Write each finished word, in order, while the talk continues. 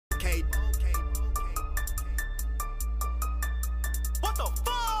What the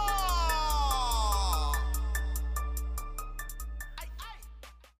fuck?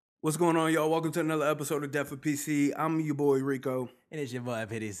 What's going on, y'all? Welcome to another episode of Death for PC. I'm your boy Rico. And it's your boy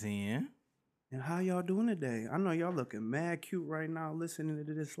Pity Sin. And how y'all doing today? I know y'all looking mad cute right now listening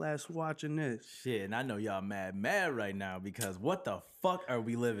to this watching this. Shit, and I know y'all mad right now because what the fuck are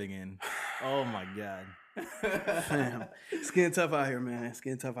we living in? Oh my god. Damn. It's getting tough out here, man. It's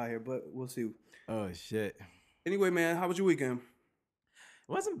getting tough out here, but we'll see. Oh shit. Anyway, man, how was your weekend?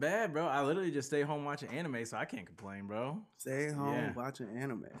 It wasn't bad, bro. I literally just stayed home watching anime, so I can't complain, bro. Stay home Yeah. watching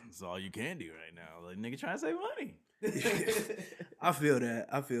anime. That's all you can do right now. Like, nigga trying to save money. I feel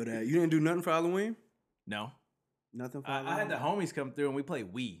that. You didn't do nothing for Halloween? No. Nothing for I Halloween? had the homies come through and we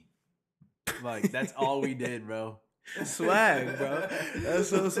played Wii. Like, that's all we did, bro. Swag, bro. That's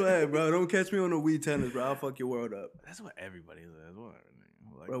so swag, bro. Don't catch me on the Wii tennis, bro. I'll fuck your world up. That's what everybody does. Whatever.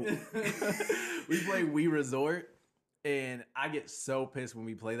 Bro. We play Wii Resort, and I get so pissed when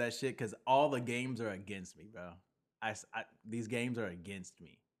we play that shit because all the games are against me, bro. These games are against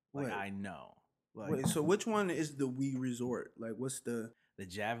me. Like, Wait. I know. Like, Wait, so which one is the Wii Resort? Like, what's the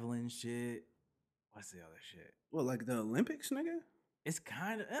javelin shit. What's the other shit? what? Like the Olympics, nigga? It's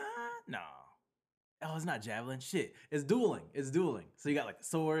kind of no. Oh, it's not javelin. Shit, it's dueling. So you got like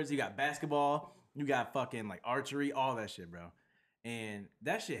swords, you got basketball, you got fucking like archery, all that shit, bro. And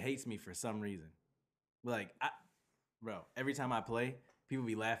that shit hates me for some reason. Like, bro, every time I play, people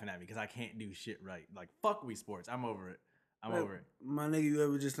be laughing at me because I can't do shit right. Like, fuck Wii Sports. I'm over it. I'm over it. My nigga, you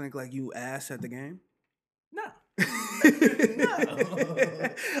ever just think like you ass at the game? No. I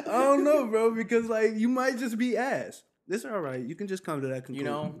don't know, bro, because like you might just be ass. It's all right. You can just come to that conclusion.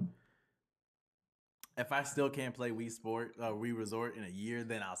 You know, if I still can't play Wii Resort in a year,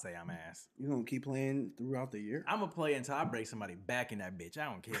 then I'll say I'm ass. You gonna keep playing throughout the year? I'm gonna play until I break somebody back in that bitch. I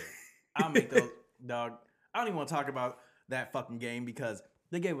don't care. I'll make those, dog. I don't even want to talk about that fucking game because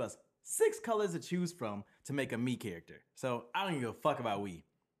they gave us 6 colors to choose from to make a me character. So I don't even give a fuck about Wii.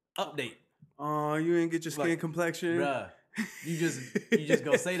 Update. Oh, you didn't get your skin Like, complexion, Bruh. You just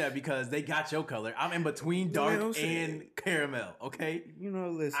go say that because they got your color. I'm in between dark and caramel, okay? You know,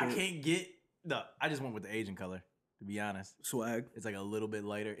 listen. I can't get I just went with the Asian color, to be honest. Swag. It's like a little bit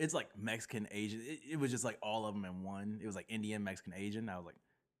lighter. It's like Mexican, Asian. It was just like all of them in one. It was like Indian, Mexican, Asian. I was like,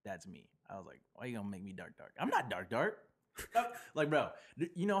 that's me. I was like, why you gonna make me dark? I'm not dark. Like, bro,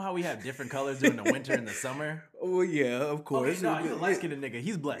 you know how we have different colors during the winter and the summer? Oh yeah, of course. Okay, no, you're a light-skinned nigga.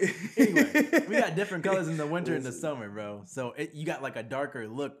 He's black. Anyway, we got different colors in the winter and the summer, bro. So you got like a darker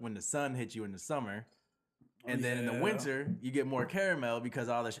look when the sun hits you in the summer. And then in the winter, you get more caramel because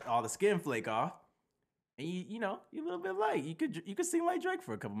all the skin flake off. And you're a little bit light. You could seem like Drake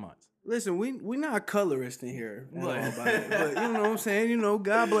for a couple months. Listen, we not colorist in here. At all What? about it. But you know what I'm saying? You know,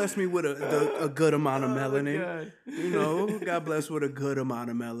 God bless me with a good amount of melanin. God. You know, God bless with a good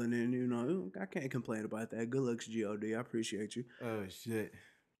amount of melanin. You know, I can't complain about that. Good looks, God. I appreciate you. Oh shit.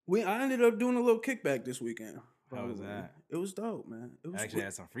 I ended up doing a little kickback this weekend. How was that? It was dope, man. It was I actually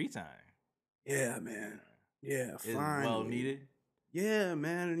had some free time. Yeah, man. Yeah, It's fine. well needed. Yeah,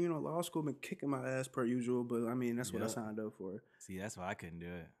 man. And you know, law school been kicking my ass per usual, but I mean, that's what I Yep. signed up for. See, that's why I couldn't do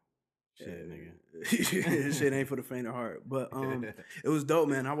it. Shit, nigga. Nigga. Shit ain't for the faint of heart. But it was dope,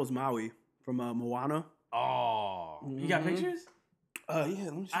 man. I was Maui from Moana. Oh, you got Mhm. pictures? Yeah,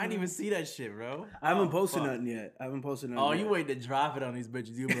 let me see. I didn't even see that shit, bro. I haven't Oh, posted fuck. nothing yet. Oh, you wait to drop it on these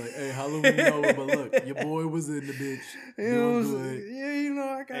bitches. You be like, hey, Halloween over, but look, your boy was in the bitch. You know, Doing good. yeah, you know,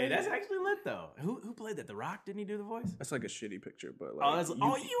 I got. Hey, that's actually lit though. Who played that? The Rock? Didn't he do the voice? That's like a shitty picture, but like,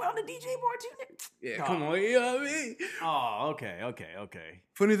 Oh, you on the DJ board too, nigga? yeah, come on, you know what I mean? Oh, okay.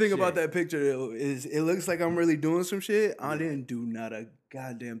 Funny thing about Shit. that picture though, is it looks like I'm really doing some shit. I didn't do not a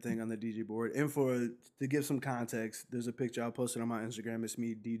goddamn thing on the DJ board. And to give some context, there's a picture I posted on my Instagram. It's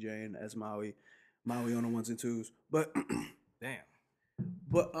me DJing as Maui on the ones and twos. But Damn.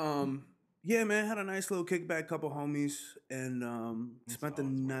 yeah, man, had a nice little kickback, couple homies, and That's spent the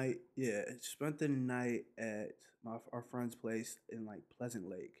always fun. night. Yeah, spent the night at our friend's place in like Pleasant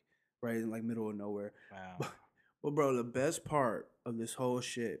Lake, right in like middle of nowhere. Wow. Well, bro, the best part of this whole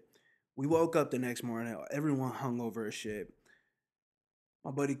shit, we woke up the next morning, everyone hung over as shit.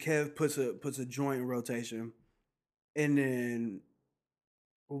 My buddy Kev puts a joint in rotation, and then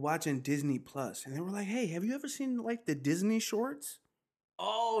we're watching Disney Plus, and they were like, "Hey, have you ever seen like the Disney shorts?"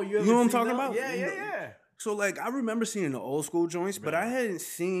 Oh, You know what I'm talking about? Yeah. So like, I remember seeing the old school joints, but I hadn't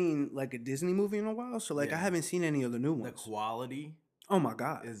seen like a Disney movie in a while. So like, I Yeah. haven't seen any of the new The ones. quality Oh my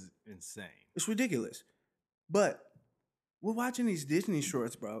god, is insane. it's ridiculous. But we're watching these Disney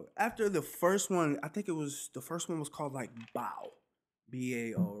shorts, bro. After the first one, I think the first one was called like Bao,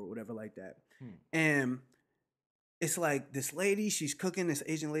 BAO or whatever like that. And it's like this lady, she's cooking, this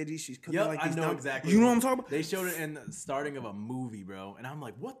Asian lady, she's cooking Yep, like I these know dumb- exactly. You know what I'm talking about? They showed it in the starting of a movie, bro, and I'm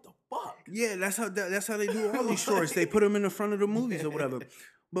like, what the fuck? Yeah, that's how they do all these shorts. They put them in the front of the movies or whatever.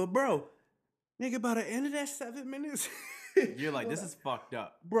 But bro, nigga, by the end of that 7 minutes, You're like, this is fucked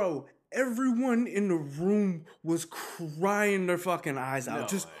up. bro, everyone in the room was crying their fucking eyes out. No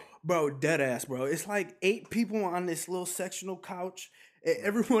Just, way. bro, dead ass, bro. It's like 8 people on this little sectional couch, and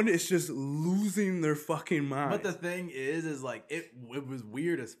everyone is just losing their fucking mind. But the thing is like it was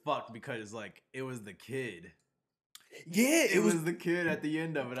weird as fuck because like it was the kid. yeah, It was the kid at the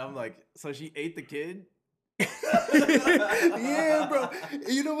end of it. I'm like, so she ate the kid? yeah, bro.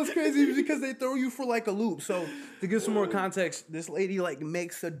 You know what's crazy? Because they throw you for like a loop. So to give some more context, this lady like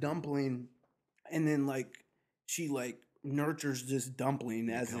makes a dumpling, and then like she like nurtures this dumpling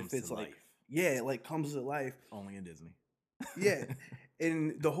as comes if it's to like life. yeah, it like comes to life. Only in Disney. Yeah.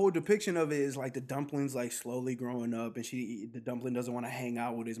 And the whole depiction of it is like the dumpling's like slowly growing up, and the dumpling doesn't want to hang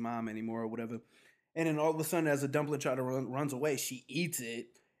out with his mom anymore or whatever. And then all of a sudden, as the dumpling runs away, she eats it,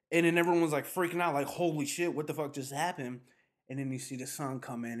 and then everyone's like freaking out, like holy shit, what the fuck just happened? And then you see the sun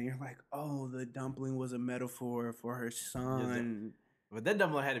come in, and you're like, oh, the dumpling was a metaphor for her son. But that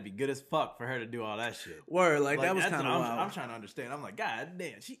dumpling had to be good as fuck for her to do all that shit. Word, like that was that's kind what of wild. I'm trying to understand. I'm like, God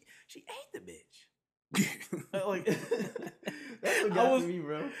damn, she ate the bitch. Like that's what got to me,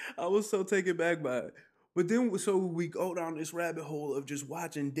 bro. I was so taken back by it. But then, so we go down this rabbit hole of just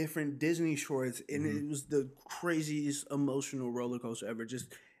watching different Disney shorts, and it was the craziest emotional roller coaster ever.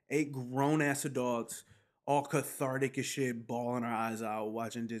 Just 8 grown ass adults, all cathartic as shit, bawling our eyes out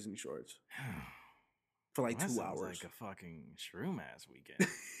watching Disney shorts for like That 2 sounds hours. like a fucking shroom ass weekend.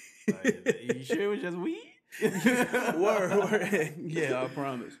 Like, you sure it was just weed? word. Yeah, I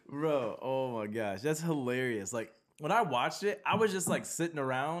promise. Bro, oh my gosh, that's hilarious. Like when I watched it, I was just like sitting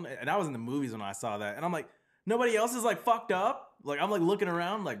around, and I was in the movies when I saw that, and I'm like, nobody else is like fucked up. Like I'm like looking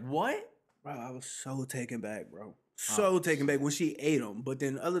around, like what? Bro, I was so taken back, bro. So taken back when she ate them. But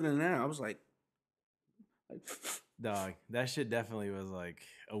then, other than that, I was like Dog, that shit definitely was like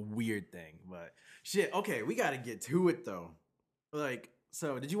a weird thing. But shit, okay, we gotta get to it though. Like,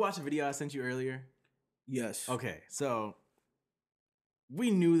 so did you watch the video I sent you earlier? yes. Okay, so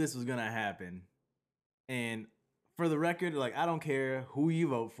we knew this was gonna happen, and for the record, like I don't care who you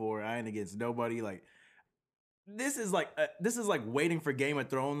vote for, I ain't against nobody. Like this is like waiting for Game of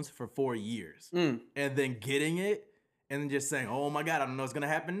Thrones for 4 years, and then getting it, and then just saying, "Oh my god, I don't know what's gonna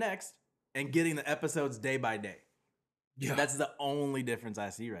happen next," and getting the episodes day by day. Yeah. That's the only difference I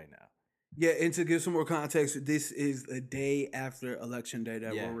see right now. Yeah, and to give some more context, this is the day after Election Day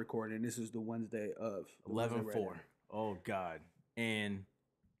that Yeah. we're recording. This is the Wednesday of the 11-4. Wednesday right Oh god. And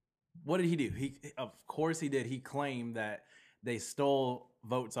what did he do? He of course he did. He claimed that they stole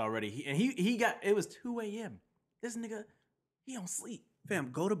votes already. He got it was 2 a.m. This nigga, he don't sleep. now.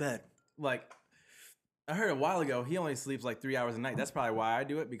 Fam, go to bed. Like I heard a while ago, he only sleeps like 3 hours a night. That's probably why I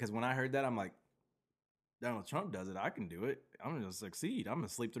do it, because when I heard that, I'm like, Donald Trump does it, I can do it. I'm gonna succeed. I'm gonna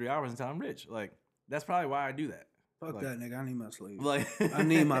sleep 3 hours until I'm rich. Like that's probably why I do that. Fuck Like- that, nigga. I need my sleep. Like I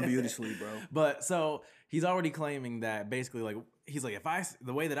need my beauty sleep, bro. But so he's already claiming that basically, like he's like,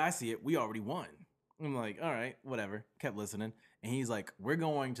 the way that I see it, we already won. I'm like, all right, whatever. Kept listening, and he's like, we're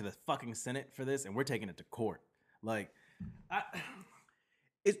going to the fucking Senate for this, and we're taking it to court. Like,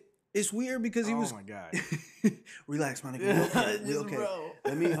 It's weird because he was. oh my god, Relax, my nigga. We okay. We Just okay. bro.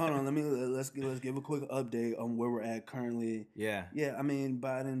 Hold on. Let's give a quick update on where we're at currently. Yeah, Yeah, I mean,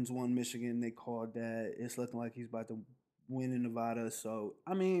 Biden's won Michigan. They called that. It's looking like he's about to win in Nevada. So,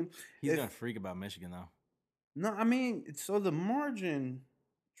 I mean, he's if- gonna freak about Michigan though. no, I mean, so the margin,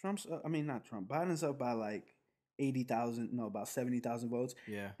 not Trump. Biden's up by like 80,000, no, about 70,000 votes.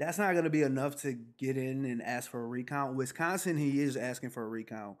 Yeah, That's not going to be enough to get in and ask for a recount. Wisconsin, he is asking for a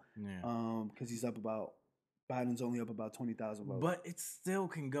recount. yeah. Because Biden's only up about 20,000 votes. But it still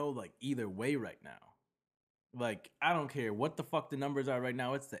can go like either way right now. Like, I don't care what the fuck the numbers are right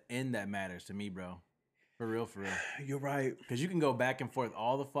now. It's the end that matters to me, bro. For real, for real. You're right. Because you can go back and forth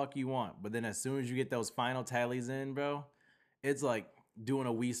all the fuck you want, but then as soon as you get those final tallies in, bro, it's like doing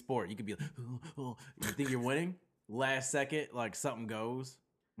a Wii Sport. You could be like, oh, you think you're winning? Last second, like something goes,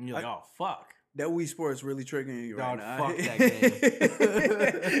 and you're like, oh fuck. That Wii Sports really triggering you Dog, right now. fuck that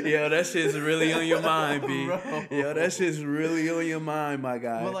game. Yo, that shit's really on your mind, B. Bro. Yo, that shit's really on your mind, my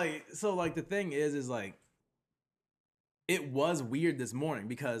guy. But like, so like the thing is like, it was weird this morning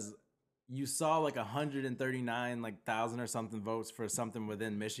because you saw like 139 like thousand or something votes for something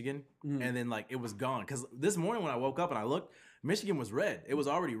within Michigan, Mhm. and then like it was gone. Because this morning when I woke up and I looked, Michigan was red. It was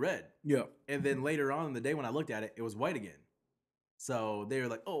already red. Yeah. And then later on in the day when I looked at it, it was white again. So they were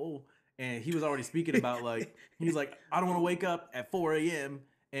like, oh, and he was already speaking about like he's like, I don't want to wake up at 4 a.m.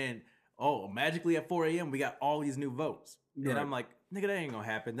 and oh, magically at 4 a.m. we got all these new votes. And Right. I'm like, nigga, that ain't gonna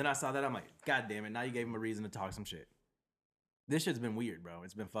happen. Then I saw that, I'm like, God damn it, now you gave him a reason to talk some shit. This shit's been weird, bro.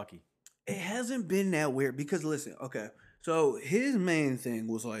 It's been fucky. It hasn't been that weird because listen, okay. So his main thing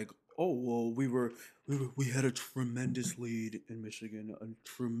was like, oh well, we had a tremendous lead in Michigan, a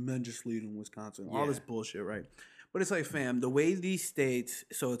tremendous lead in Wisconsin, all this Yeah. bullshit, right? But it's like, fam, the way these states,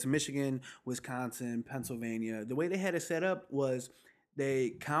 so it's Michigan, Wisconsin, Pennsylvania, the way they had it set up was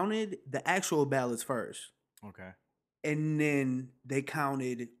they counted the actual ballots first, Okay. and then they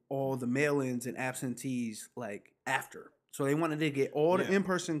counted all the mail-ins and absentees like after. So they wanted to get all the Yeah.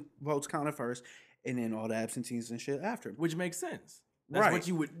 in-person votes counted first, and then all the absentees and shit after. Which makes sense. That's Right. what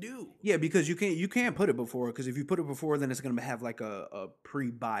you would do. Yeah, because you can't put it before, because if you put it before, then it's gonna have like a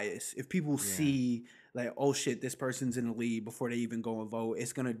pre-bias. If people Yeah. see like, oh shit, this person's in the lead before they even go and vote,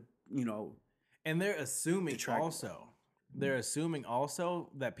 it's gonna, you know, And they're assuming Detract- also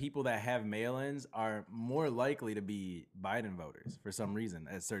that people that have mail-ins are more likely to be Biden voters for some reason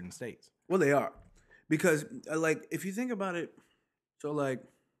at certain states. well, they are, because like if you think about it, so like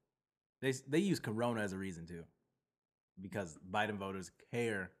They use Corona as a reason too, because Biden voters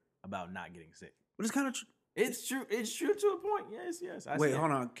care about not getting sick. but it's kind of It's true. It's true to a point. Yes. I wait, see it.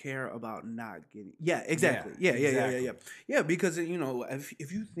 hold on, care about not getting, yeah, exactly, yeah, exactly. because you know,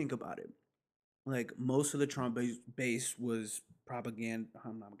 if you think about it, like most of the Trump base was propaganda.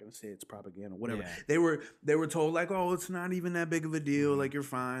 I'm not gonna say it's propaganda, whatever. Yeah. They were told like, oh, it's not even that big of a deal. Mhm. Like you're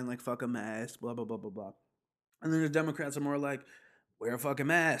fine. Like fuck a mask. Blah blah blah blah blah. And then the Democrats are more like, wear a fucking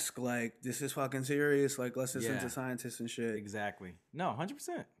mask. Like this is fucking serious. Like let's listen Yeah. to scientists and shit. Exactly. No,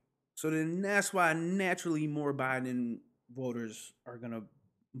 100%. So then that's why naturally more Biden voters are gonna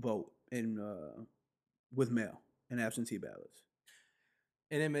vote in with mail and absentee ballots.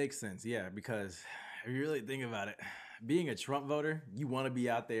 And it makes sense, yeah, because if you really think about it, being a Trump voter, you want to be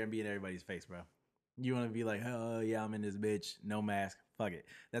out there and be in everybody's face, bro. You want to be like, oh, yeah, I'm in this bitch, no mask, fuck it.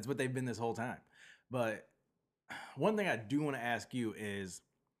 That's what they've been this whole time. But one thing I do want to ask you is,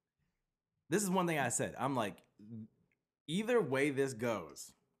 this is one thing I said. I'm like, either way this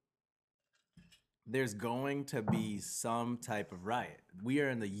goes, there's going to be some type of riot. We are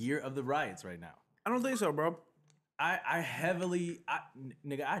in the year of the riots right now. I don't think so, bro.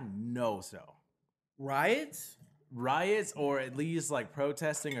 Nigga, I know so. Riots? Riots, or at least like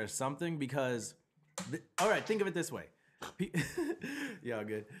protesting or something, because all right, think of it this way. Yeah,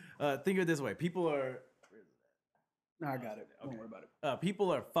 good. Think of it this way. People are No, I got it. Don't worry about it.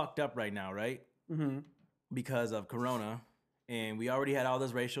 people are fucked up right now, right? Mm-hmm. Because of Corona, and we already had all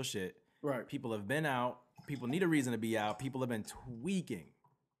this racial shit. Right. People have been out. People need a reason to be out. People have been tweaking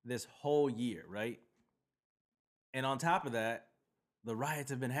this whole year, right? And on top of that, the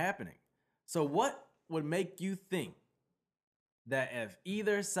riots have been happening. So what would make you think that if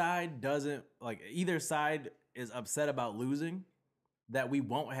either side is upset about losing, that we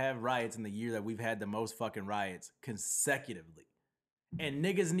won't have riots in the year that we've had the most fucking riots consecutively? And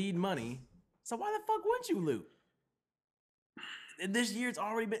niggas need money, so why the fuck wouldn't you loot? This year it's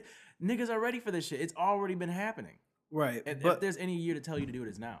already been, niggas are ready for this shit. It's already been happening. Right. And But if there's any year to tell you to do it,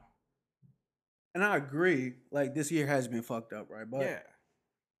 it's now. and I agree, like this year has been fucked up, right? But Yeah.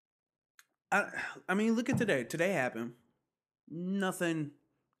 I mean, look at today. Today happened. Nothing.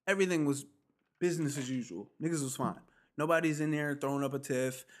 Everything was business as usual. Niggas was fine. Nobody's in there throwing up a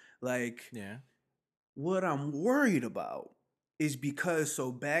tiff. Like, Yeah. what I'm worried about is because,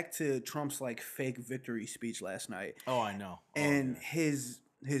 so back to Trump's like fake victory speech last night, Oh, I know. and yeah. his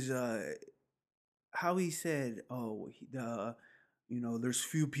how he said, oh, you know, there's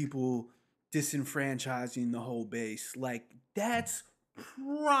few people disenfranchising the whole base. Like, that's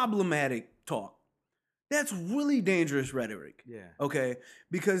problematic talk. That's really dangerous rhetoric. Yeah. Okay,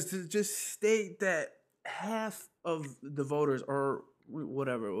 because to just state that half of the voters, or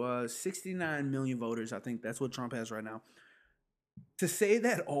whatever, 69 million voters, I think that's what Trump has right now. To say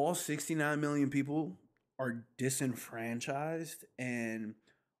that all 69 million people are disenfranchised, and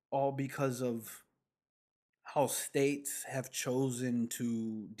all because of how states have chosen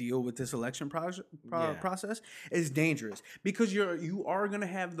to deal with this election process, is dangerous, because you are gonna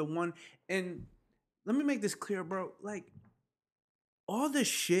have the one. And let me make this clear, bro. Like, all the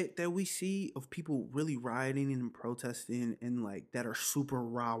shit that we see of people really rioting and protesting and like that are super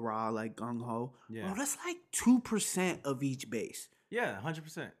rah like gung ho, Yeah. bro, that's like 2% of each base. Yeah,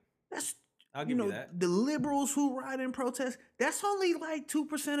 100%. That's, I'll you give know, you that. the liberals who riot and protest, that's only like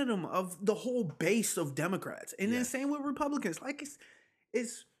 2% of them, of the whole base of Democrats. And then Yes. same with Republicans. Like,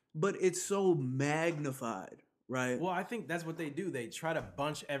 but it's so magnified, right? Well, I think that's what they do. They try to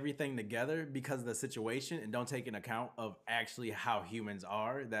bunch everything together because of the situation and don't take into account of actually how humans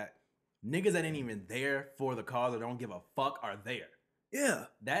are. That niggas that ain't even there for the cause or don't give a fuck are there. Yeah,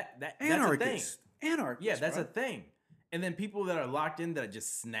 That's a thing. anarchists, anarchists. Yeah, that's bro. a thing. And then people that are locked in that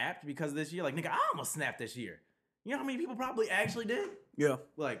just snapped because of this year, like nigga, I almost snapped this year. You know how many people probably actually did? Yeah,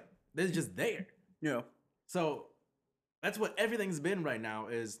 Like they're just there. yeah, So that's what everything's been right now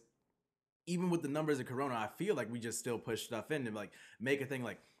is even with the numbers of corona, I feel like we just still push stuff in and like make a thing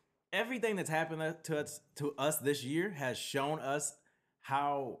like everything that's happened to us this year has shown us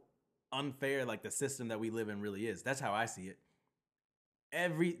how unfair like the system that we live in really is. That's how I see it.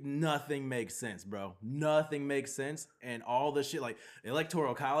 Nothing makes sense, bro. Nothing makes sense. And all the shit like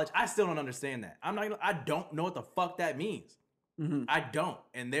electoral college, I still don't understand that. I don't know what the fuck that means. mm-hmm. I don't.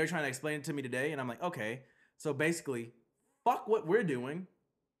 And they're trying to explain it to me today. And I'm like, okay. So basically, fuck what we're doing.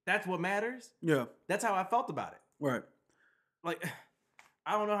 That's what matters. Yeah, That's how I felt about it. right. Like,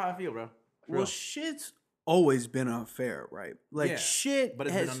 I don't know how I feel, bro. For Well, real. shit's always been unfair, right? Like Yeah, shit, But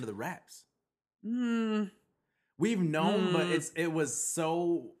it's been under the wraps. Mm, We've known, but it was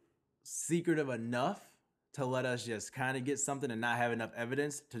so secretive enough to let us just kind of get something and not have enough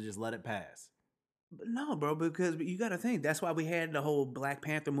evidence to just let it pass. but no, bro, because you got to think that's why we had the whole Black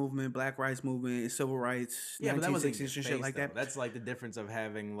Panther movement, Black Rights movement, civil rights, Yeah, but that wasn't 1960s and shit like that. That's like the difference of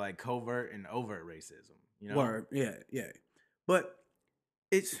having like covert and overt racism. You know, Word, yeah, yeah. But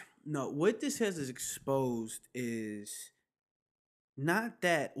it's no. What this has is exposed is not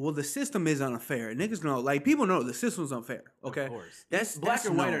that. Well, the system is unfair. Niggas know, like people know the system's unfair. Okay, Of course. that's black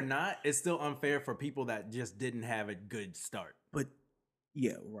or white or known. not, it's still unfair for people that just didn't have a good start. But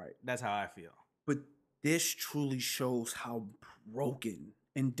yeah, right. That's how I feel. But this truly shows how broken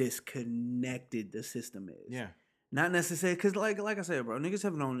and disconnected the system is. Yeah. Not necessarily because, like I said, bro, niggas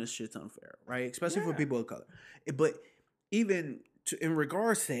have known this shit's unfair, right? Especially for Yeah. people of color. But even in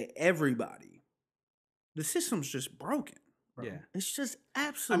regards to everybody, the system's just broken. Bro. Yeah. It's just I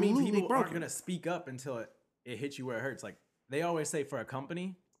absolutely mean, people aren't broken. going to speak up until it hits you where it hurts. Like, they always say for a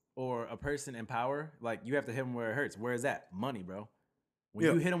company or a person in power, like, you have to hit them where it hurts. Where is that? Money, bro. When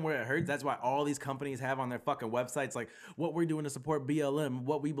Yeah. you hit them where it hurts, that's why all these companies have on their fucking websites, like, what we're doing to support BLM,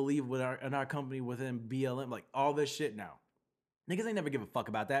 what we believe in our company within BLM, like, all this shit now. Niggas ain't never give a fuck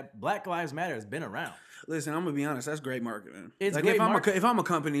about that. Black Lives Matter has been around. Listen, I'm gonna be honest. That's great marketing. It's like great if I'm a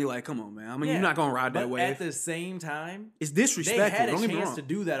company, like, come on, man. I mean, Yeah, you're not gonna ride But that wave. at the same time, It's they disrespectful. had a Don't get me chance wrong. to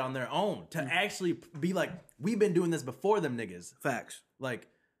do that on their own, to actually be like, we've been doing this before them niggas. Facts. Like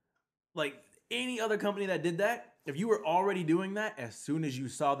any other company that did that, if you were already doing that, as soon as you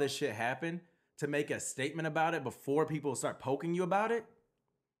saw this shit happen, to make a statement about it before people start poking you about it,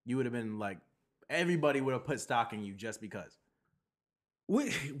 you would have been like, everybody would have put stock in you just because.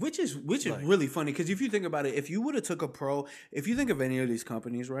 Which is Like- really funny because if you think about it, if you would have took if you think of any of these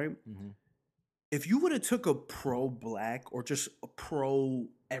companies, right? If you would have took a pro-black or just a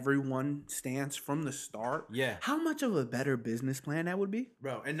pro-everyone stance from the start, Yeah. how much of a better business plan that would be?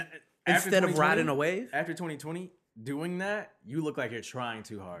 Bro, and Instead of riding a wave? After 2020, doing that, you look like you're trying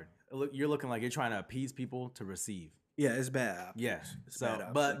too hard. You're looking like you're trying to appease people to receive. Yeah, it's bad. Optics. Yeah. It's So,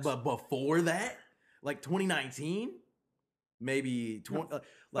 bad but optics. before that, like 2019, maybe 20, Fuck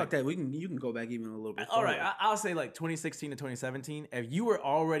like that. You can go back even a little bit. all right, further. I'll say like 2016 to 2017. If you were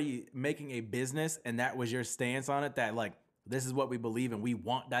already making a business and that was your stance on it, that like this is what we believe and we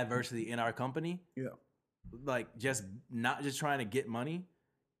want diversity in our company, Yeah. like just not just trying to get money,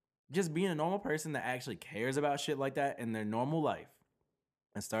 just being a normal person that actually cares about shit like that in their normal life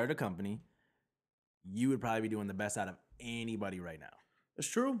and started a company, you would probably be doing the best out of anybody right now. It's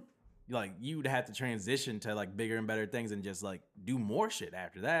true. Like you would have to transition to like bigger and better things and just like do more shit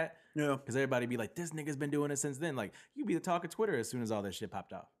after that. Yeah. Because everybody be like, this nigga's been doing it since then. Like you'd be the talk of Twitter as soon as all this shit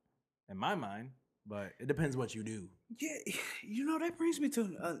popped off. In my mind, but it depends what you do. Yeah, you know that brings me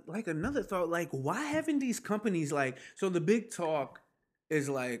to like another thought. Like, why haven't these companies like? So the big talk is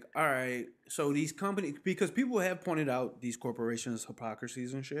like, all right. So these companies, because people have pointed out these corporations'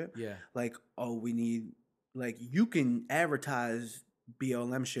 hypocrisies and shit. Yeah. Like, oh, we need like you can advertise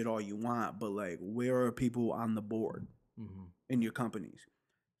BLM shit all you want, but like, where are people on the board Mm-hmm. in your companies?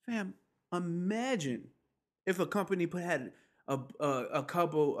 Fam, imagine if a company had a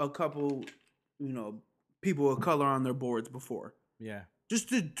couple, you know, people of color on their boards before. Yeah. Just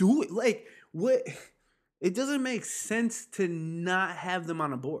to do it. Like, what? It doesn't make sense to not have them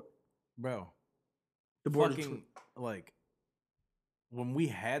on a board. Bro. The board Fucking like when we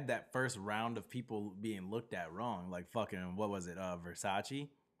had that first round of people being looked at wrong, like fucking what was it? Versace?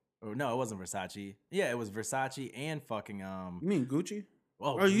 Or no, it wasn't Versace. Yeah, it was Versace and fucking You mean Gucci?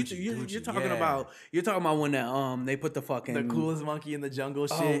 Oh, Or Gucci, you're Gucci, talking yeah. about when that they put the fucking The coolest monkey in the jungle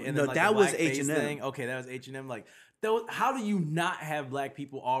shit, Oh, and no, then like that the was black face H&M. thing. Okay, that was H&M. Like, how do you not have black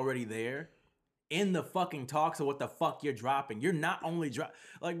people already there in the fucking talks of what the fuck you're dropping? You're not only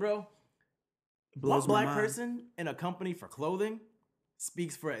like, bro, blows one my black mind. person in a company for clothing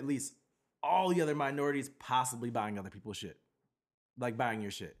speaks for at least all the other minorities possibly buying other people's shit, like buying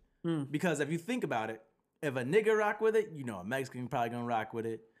your shit. Because if you think about it, if a nigga rock with it, you know a Mexican probably gonna rock with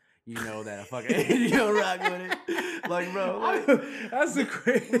it. You know that a fucking Indian gonna rock with it. Like, bro, like, that's a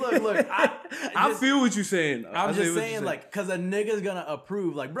crazy. Look, I feel what you're saying. I'm just saying, like, cause a nigga's gonna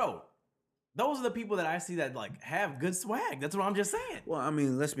approve. Like, bro, those are the people that I see that like have good swag. That's what I'm just saying. Well, I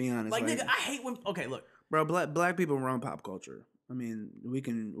mean, let's be honest. Like, nigga, I hate when. Okay, look, bro, black people run pop culture. I mean, we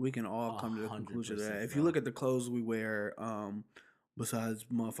can all come to the conclusion of that. If you look at the clothes we wear, besides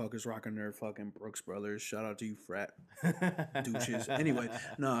motherfuckers rocking their fucking Brooks Brothers, shout out to you frat douches. Anyway,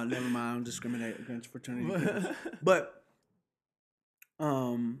 no, never mind. I don't discriminate against fraternity people. But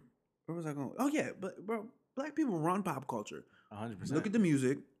where was I going? Oh yeah, but bro, black people run pop culture. 100%. Look at the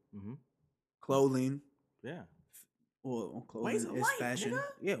music, clothing. Yeah. Well, clothing ways of is life, fashion. Nigga.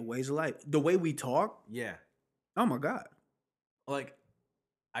 Yeah, ways of life. The way we talk. Yeah. Oh my god. Like,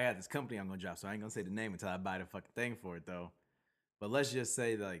 I got this company I'm gonna drop, so I ain't gonna say the name until I buy the fucking thing for it, though. But let's just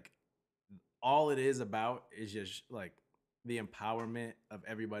say, like, all it is about is just like the empowerment of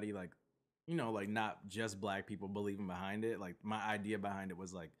everybody, like, you know, like not just black people believing behind it. Like, my idea behind it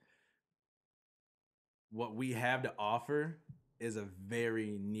was like, what we have to offer is a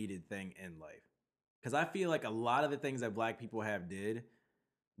very needed thing in life. Because I feel like a lot of the things that black people have did,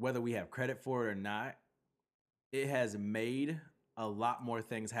 whether we have credit for it or not, it has made a lot more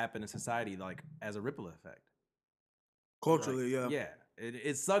things happen in society, like as a ripple effect. Culturally, like, yeah.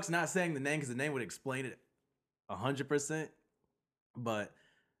 It sucks not saying the name because the name would explain it 100%. But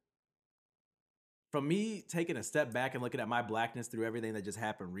from me taking a step back and looking at my blackness through everything that just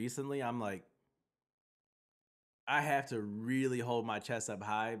happened recently, I'm like, I have to really hold my chest up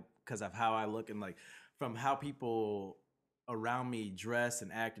high because of how I look and like from how people around me dress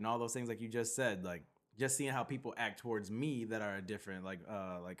and act and all those things, like you just said, like just seeing how people act towards me that are a different, like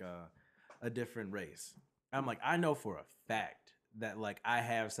a different race. I'm like, I know for a fact that like I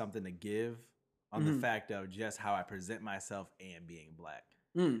have something to give on the fact of just how I present myself and being black.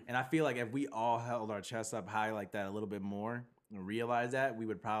 And I feel like if we all held our chests up high like that a little bit more and realize that, we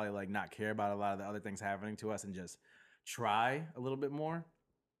would probably like not care about a lot of the other things happening to us and just try a little bit more.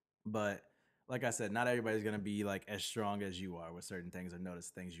 But like I said, not everybody's gonna be like as strong as you are with certain things or notice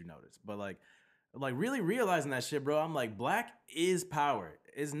things you notice. But like really realizing that shit, bro, I'm like, black is power.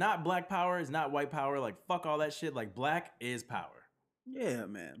 It's not black power, it's not white power. Like, fuck all that shit. Like, black is power. Yeah,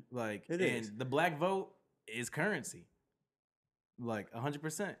 man. Like, it is. The black vote is currency. Like,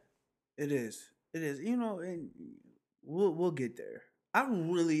 100%. It is. It is. You know, and we'll get there.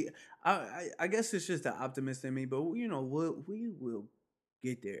 I guess it's just the optimist in me, but you know, we will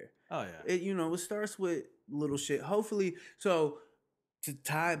get there. Oh yeah. It starts with little shit. Hopefully, so to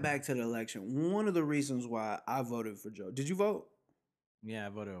tie it back to the election, one of the reasons why I voted for Joe. Did you vote? Yeah, I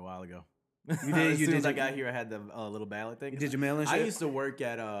voted a while ago. You did. As soon as I got here, I had the little ballot thing. Did you mail in shit? I used to work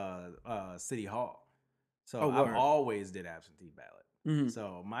at City Hall, so word. I've always did absentee ballot.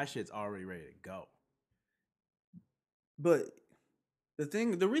 So my shit's already ready to go. But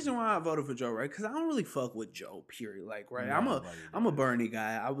the reason why I voted for Joe, right? Because I don't really fuck with Joe, period. Like, right? I'm a Bernie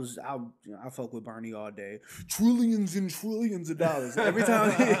guy. I fuck with Bernie all day. Trillions and trillions of dollars. Every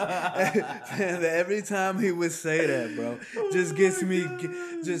time he would say that, bro, just gets me.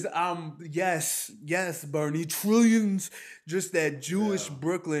 Yes, Bernie, trillions. Just that Jewish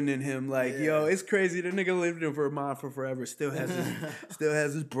Brooklyn in him. Like, yo, it's crazy. The nigga lived in Vermont for forever. Still has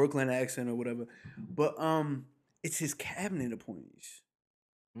his Brooklyn accent or whatever. But it's his cabinet appointees.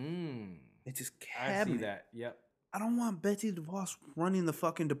 It's his cabinet. I see that. Yep. I don't want Betsy DeVos running the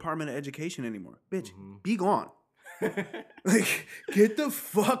fucking Department of Education anymore. Bitch, be gone. Like, get the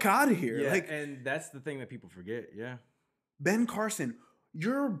fuck out of here. Yeah, like, and that's the thing that people forget. Yeah. Ben Carson,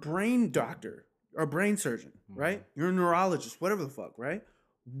 you're a brain doctor or brain surgeon, right? You're a neurologist, whatever the fuck, right?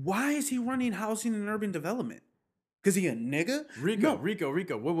 Why is he running housing and urban development? Because he a nigga? Rico.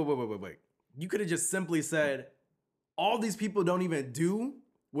 Wait. You could have just simply said, all these people don't even do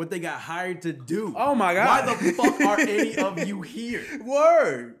what they got hired to do. Oh my God. Why the fuck are any of you here?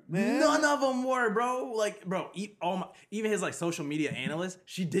 Word, man. None of them were, bro. Like, bro, even his like social media analyst,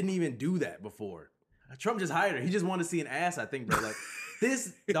 she didn't even do that before. Trump just hired her. He just wanted to see an ass, I think, bro. Like,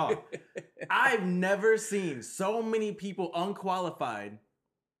 this dog. I've never seen so many people unqualified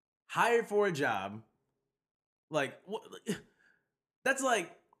hired for a job. Like, what? That's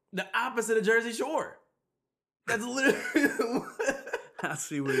like the opposite of Jersey Shore. That's literally. I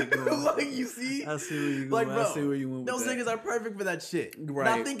see where you're going. Like, you see? I see where you're Like, going. bro, I see where you went with those that. niggas are perfect for that shit.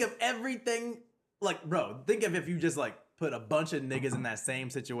 Right. Now think of everything. Like, bro, think of if you just like put a bunch of niggas in that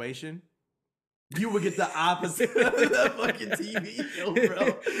same situation. You would get the opposite of the fucking TV show,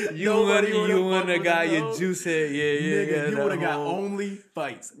 bro. You wouldn't have got your juice head. Yeah, Nigga, you that would have got whole- only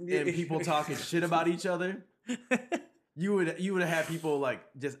fights and people talking shit about each other. You would have had people like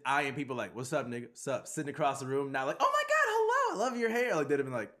just eyeing people like, "What's up, nigga? What's up?" Sitting across the room, now like, "Oh my god, hello, I love your hair." Like they'd have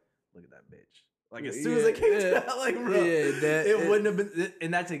been like, "Look at that bitch." Like as soon as it came out, like bro, it wouldn't have been.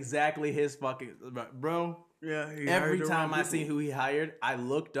 And that's exactly his fucking bro. Yeah. Every time I see who he hired, I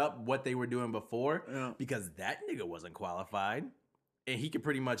looked up what they were doing before because that nigga wasn't qualified, and he could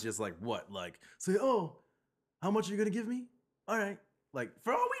pretty much just like say, "Oh, how much are you gonna give me?" All right, like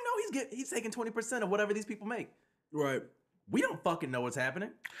for all we know, he's taking 20% of whatever these people make. Right. We don't fucking know what's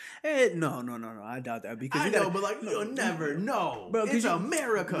happening. No. I doubt that because I know, but like you'll never know. Bro, it's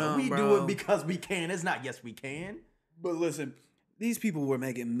America. We do it because we can. It's not yes we can. But listen, these people were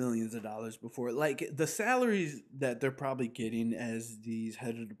making millions of dollars before. Like the salaries that they're probably getting as these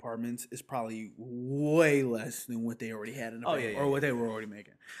head of departments is probably way less than what they already had in the bank or what they were already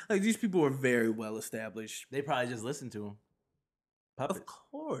making. Like these people are very well established. They probably just listened to him. Puppets. Of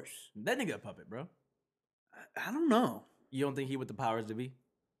course. That nigga a puppet, bro. I don't know. You don't think he with the powers to be?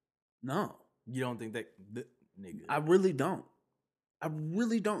 No. You don't think that nigga? I really don't.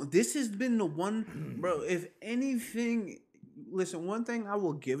 This has been the one, bro. If anything, listen, one thing I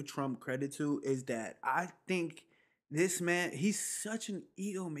will give Trump credit to is that I think this man, he's such an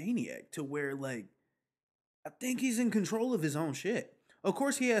egomaniac to where, like, I think he's in control of his own shit. Of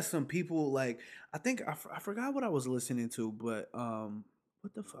course, he has some people, like, I think, I forgot what I was listening to, but,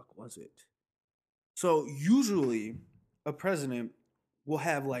 what the fuck was it? So, usually, a president will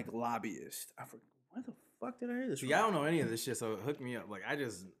have, like, lobbyists. I forgot, where the fuck did I hear this from? See, I don't know any of this shit, so hook me up. Like, I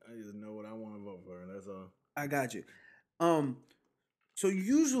just know what I want to vote for, and that's all. I got you. So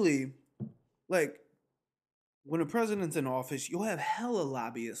usually, like, when a president's in office, you'll have hella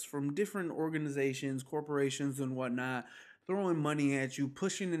lobbyists from different organizations, corporations, and whatnot, throwing money at you,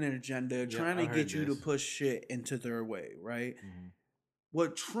 pushing an agenda, trying to get you to push shit into their way, right? Mm-hmm.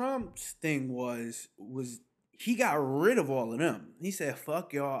 What Trump's thing was he got rid of all of them. He said,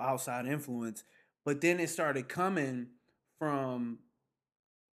 fuck y'all outside influence. But then it started coming from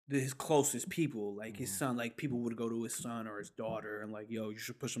his closest people, like his son. Like people would go to his son or his daughter and like, yo, you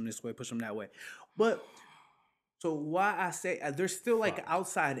should push him this way, push him that way. But so why I say there's still like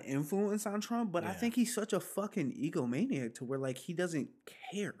outside influence on Trump, but I think he's such a fucking egomaniac to where like he doesn't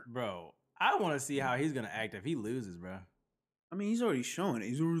care. Bro, I want to see how he's gonna act if he loses, bro. I mean, he's already showing it.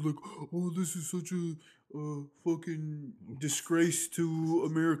 He's already like, oh, this is such a fucking disgrace to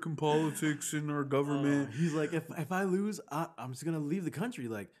American politics and our government. He's like, if I lose, I'm just gonna leave the country.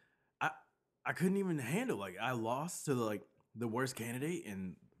 Like, I couldn't even handle. Like, I lost to the worst candidate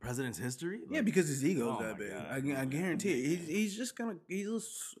in president's history. Like, yeah, because his ego's that big. I guarantee it. He's just gonna.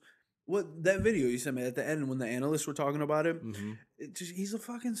 What that video you sent me at the end when the analysts were talking about him. He's a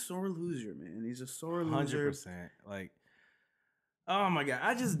fucking sore loser, man. He's a sore loser. 100%. Like, oh my god,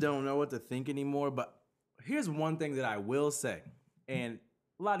 I just don't know what to think anymore. But here's one thing that I will say, and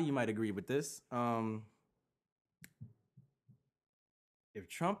a lot of you might agree with this. If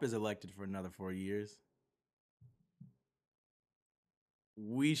Trump is elected for another 4 years,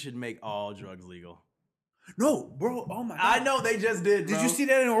 we should make all drugs legal. No, bro. Oh my god. I know they just did, bro. Did you see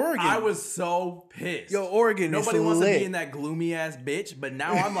that in Oregon? I was so pissed. Yo, Oregon. Nobody wants to be in that gloomy ass bitch, but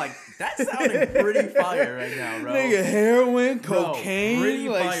now I'm like, that sounded pretty fire right now, bro. Nigga, heroin, cocaine, pretty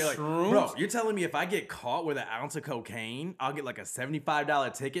like fire. Like, shrooms. bro, you're telling me if I get caught with an ounce of cocaine, I'll get like a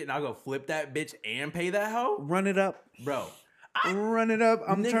 $75 ticket and I'll go flip that bitch and pay that hoe? Run it up. Bro. Run it up.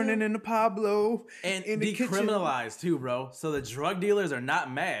 I'm turning into Pablo. And decriminalized too, bro. So the drug dealers are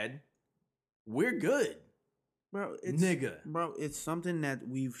not mad. We're good. Bro, it's something that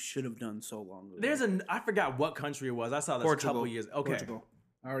we should have done so long ago. I forgot what country it was. I saw this a couple years. Okay. Portugal.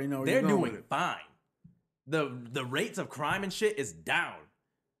 I already know where they're doing fine. The rates of crime and shit is down.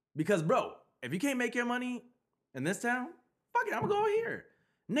 Because, bro, if you can't make your money in this town, fuck it, I'm gonna go over here.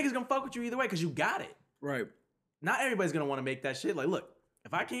 Niggas gonna fuck with you either way because you got it. Right. Not everybody's gonna want to make that shit. Like, look,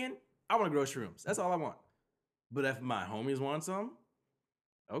 if I can, I want to grow shrooms. That's all I want. But if my homies want some,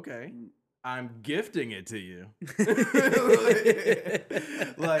 okay. I'm gifting it to you.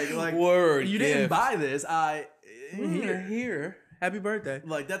 like word. You didn't buy this. Here. Happy birthday.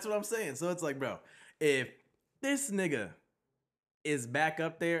 Like, that's what I'm saying. So it's like, bro, if this nigga is back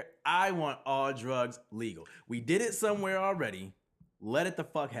up there, I want all drugs legal. We did it somewhere already. Let it the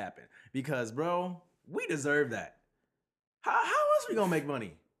fuck happen. Because, bro, we deserve that. How else we gonna make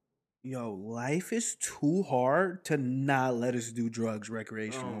money? Yo, life is too hard to not let us do drugs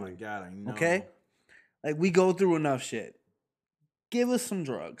recreationally. Oh my God, I know. Okay? Like, we go through enough shit. Give us some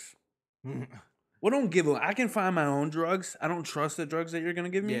drugs. Well, don't give them. I can find my own drugs. I don't trust the drugs that you're going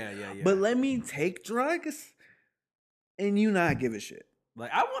to give me. Yeah. But let me take drugs and you not give a shit.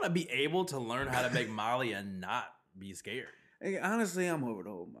 Like, I want to be able to learn how to make Molly and not be scared. Hey, honestly, I'm over the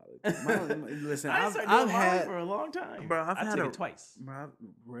whole Molly. Listen, I've had for a long time. Bro, I've had it twice. Bro,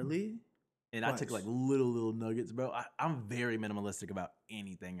 really? And Twice. I took like little nuggets, bro. I'm very minimalistic about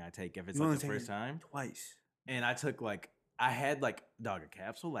anything I take if it's like the first time. Twice. And I took like, I had like, dog, a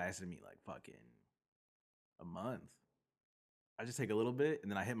capsule lasted me like fucking a month. I just take a little bit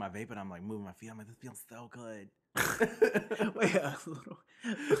and then I hit my vape and I'm like moving my feet. I'm like, this feels so good. Wait, a little.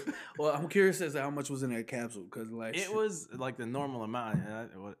 Well, I'm curious as to how much was in that capsule because, like, it was like the normal amount.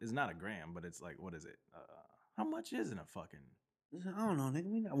 It's not a gram, but it's like, what is it? How much is in a fucking? I don't know,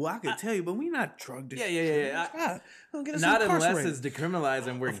 nigga. Well, I could tell you, but we not drugged. Yeah. Not unless it's decriminalized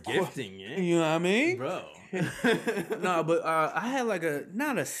and we're gifting it. You know what I mean, bro? No, but I had like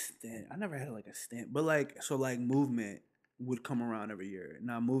not a stint. I never had like a stint, but like Movement would come around every year.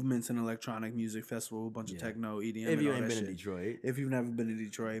 Now, Movement's an electronic music festival, a bunch of techno, EDM. If you ain't been in Detroit, if you've never been to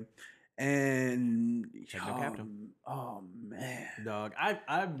Detroit, and Techno Capital. Oh man, dog,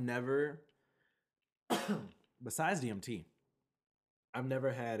 I've never, besides DMT, I've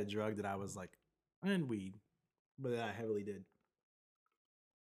never had a drug that I was like, and weed, but that I heavily did.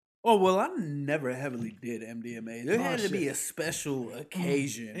 Oh, well, I never heavily did MDMA. There had to be a special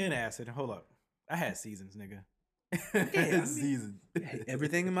occasion. And acid. Hold up. I had seasons, nigga. Yeah, seasons.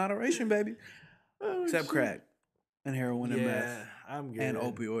 Everything in moderation, baby. Except crack and heroin and meth. I'm good. And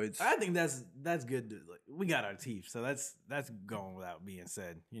opioids. I think that's good. Like, we got our teeth, so that's going without being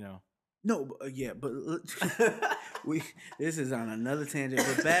said, you know. No, but this is on another tangent.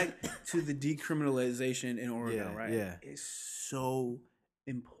 But back to the decriminalization in Oregon, right? Yeah. It's so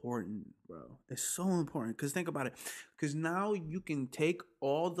important, bro. It's so important because think about it. Because now you can take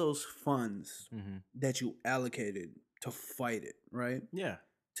all those funds that you allocated to fight it, right? Yeah.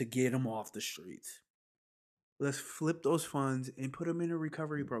 To get them off the streets. Let's flip those funds and put them in a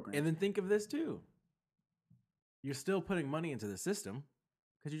recovery program. And then think of this too. You're still putting money into the system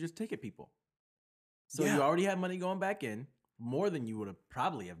because you just ticket people. So you already have money going back in, more than you would have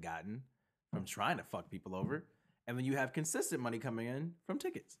probably have gotten from trying to fuck people over. And then you have consistent money coming in from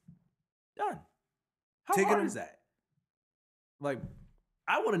tickets. Done. How hard is that? Like,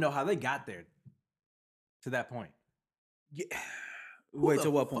 I want to know how they got there to that point. Yeah. Wait,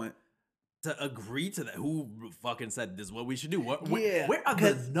 to what point? To agree to that. Who fucking said this is what we should do? Where are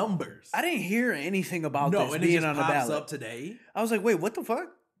the numbers? I didn't hear anything about this and being it just on the pops ballot. up today. I was like, wait, what the fuck?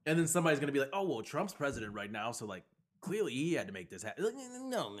 And then somebody's going to be like, oh, well, Trump's president right now, so, like, clearly he had to make this happen.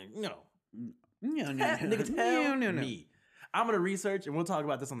 No. Nigga, tell me. I'm gonna research and we'll talk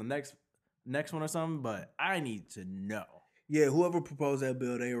about this on the next one or something. But I need to know. Yeah, whoever proposed that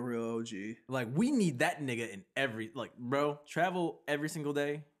bill, they a real OG. Like, we need that nigga in every bro. Travel every single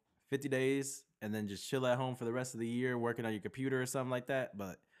day, 50 days, and then just chill at home for the rest of the year, working on your computer or something like that.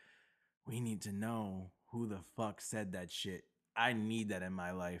 But we need to know who the fuck said that shit. I need that in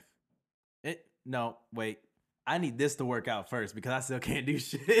my life. No, wait. I need this to work out first because I still can't do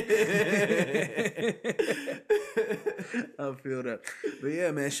shit. I feel that. But yeah,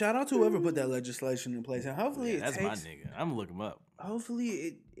 man, shout out to whoever put that legislation in place. And hopefully that's my nigga. I'm gonna look him up.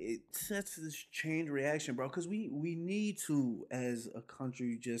 Hopefully it sets this chain reaction, bro. Because we need to, as a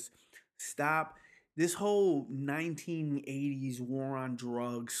country, just stop this whole 1980s war on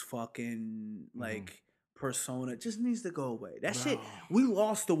drugs fucking persona just needs to go away. That shit, we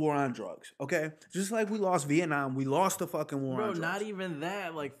lost the war on drugs, okay? Just like we lost Vietnam, we lost the fucking war on drugs. Bro, not even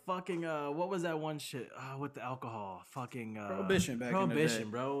that. Like, fucking, what was that one shit with the alcohol? Fucking, Prohibition back in the day.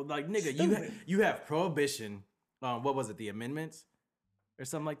 Bro. Like, nigga, you have Prohibition. What was it? The amendments? Or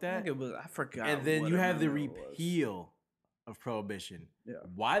something like that? I forgot. And then you have the repeal of Prohibition. Yeah.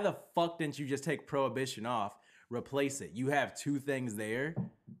 Why the fuck didn't you just take Prohibition off, replace it? You have two things there.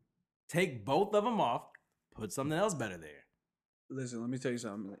 Take both of them off. Put something else better there. Listen, let me tell you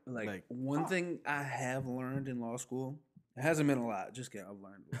something. Like one thing I have learned in law school, it hasn't been a lot. Just kidding, I've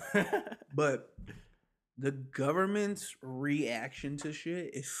learned. But the government's reaction to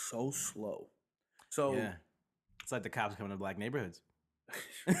shit is so slow. So yeah, it's like the cops coming to black neighborhoods.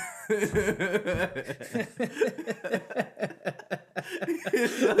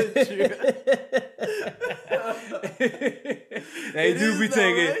 They do be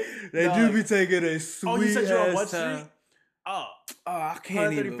taking a sweet. Oh, you said you're on what time. street? Oh, I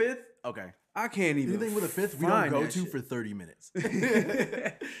can't even. 135th? Okay. I can't even. Anything with a fifth, we don't find go that to shit. for 30 minutes.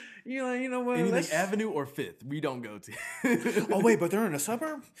 You know what? Anything let's- Avenue or Fifth, we don't go to. Oh wait, but they're in a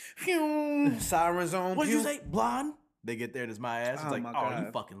suburb. Phew, siren zone. What did you pew. say? Blonde? They get there and it's my ass. It's Oh like, my oh, you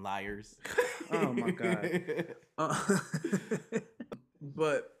God. fucking liars. Oh my God.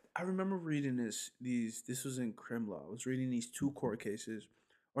 But I remember reading this was in crim law. I was reading these 2 court cases,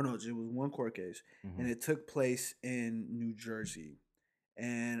 or no, it was 1 court case, and it took place in New Jersey.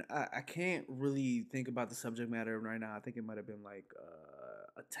 And I can't really think about the subject matter right now. I think it might have been like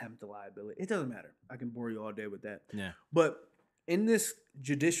attempt liability. It doesn't matter. I can bore you all day with that. Yeah. But in this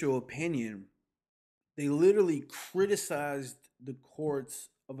judicial opinion, they literally criticized the courts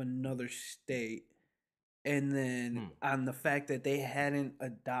of another state, and then on the fact that they hadn't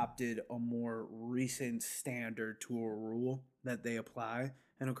adopted a more recent standard to a rule that they apply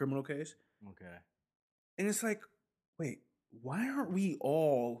in a criminal case. Okay. And it's like, wait, why aren't we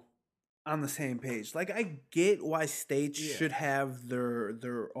all on the same page? Like, I get why states Yeah. should have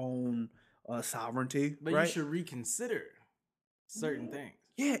their own sovereignty, But right? you should reconsider certain things.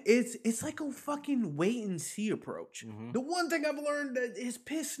 Yeah, it's like a fucking wait and see approach. Mhm. The one thing I've learned that has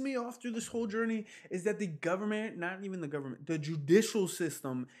pissed me off through this whole journey is that the government, not even the government, the judicial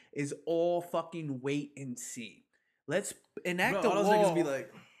system is all fucking wait and see. Let's enact Bro, a all those law. niggas be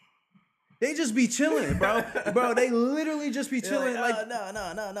like, They just be chilling, bro. Bro, they literally just be they're chilling. like, Like,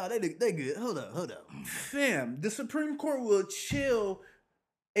 no, they good. Hold up. fam, the Supreme Court will chill,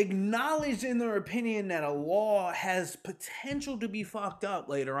 acknowledge in their opinion that a law has potential to be fucked up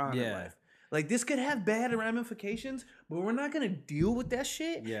later on in Yeah. life. Like, this could have bad ramifications, but we're not gonna deal with that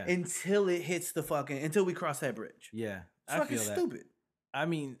shit Yeah. until it hits until we cross that bridge. Yeah, It's I fucking feel that. stupid. I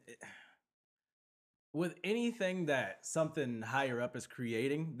mean, with anything that something higher up is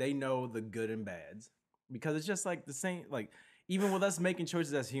creating, they know the good and bads because it's just like the same. Like even with us making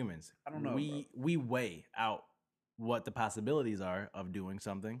choices as humans, I don't know, we weigh out what the possibilities are of doing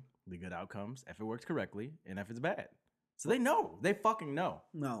something, the good outcomes, if it works correctly, and if it's bad. So they know, they fucking know.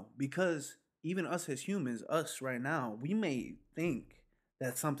 No, because even us as humans, us right now, we may think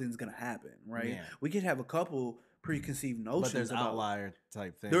that something's gonna happen, right? Yeah. We could have a couple preconceived notions But there's about outlier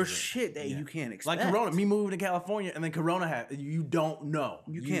type things. there's that- shit that yeah. you can't expect. Like Corona, me moving to California and then Corona happened. You don't know.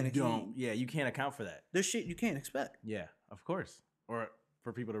 You can't- don't. Yeah, you can't account for that. There's shit you can't expect. Yeah, of course. Or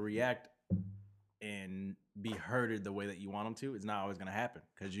for people to react and be herded the way that you want them to, it's not always going to happen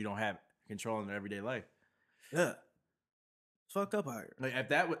because you don't have control in their everyday life. Yeah. It's fucked up out here. Like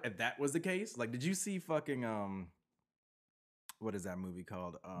if that was the case, like did you see fucking what is that movie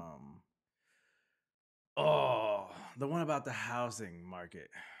called? Oh, the one about the housing market.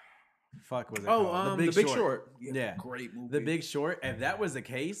 Fuck was it called? The Big Short. Yeah. Great movie. The Big Short. If that was the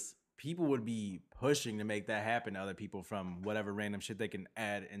case, people would be pushing to make that happen to other people from whatever random shit they can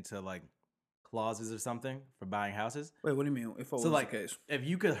add into like clauses or something for buying houses. Wait, what do you mean? If it was So like the case. if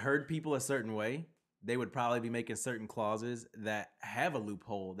you could herd people a certain way, they would probably be making certain clauses that have a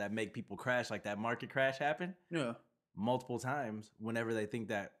loophole that make people crash, like that market crash happened Yeah. multiple times whenever they think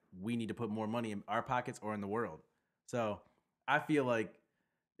that we need to put more money in our pockets or in the world. So I feel like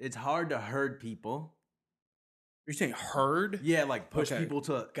it's hard to herd people. You're saying herd? Yeah, like push Okay. people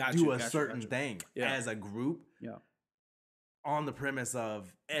to Got do you, a got you, certain got you. thing Yeah. as a group. Yeah. On the premise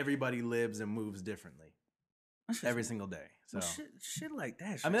of everybody lives and moves differently every single day. So shit like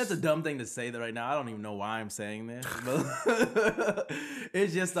that. I mean, that's a dumb thing to say that right now. I don't even know why I'm saying this, but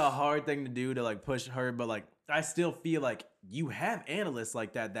it's just a hard thing to do to like push her. But like, I still feel like you have analysts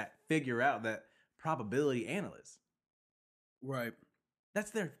like that figure out that probability analysts. right.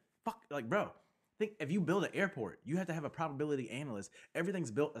 That's their like, bro. Think if you build an airport, you have to have a probability analyst.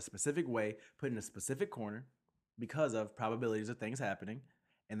 Everything's built a specific way, put in a specific corner because of probabilities of things happening,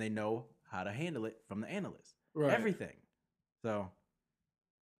 and they know how to handle it from the analyst. Right. Everything. So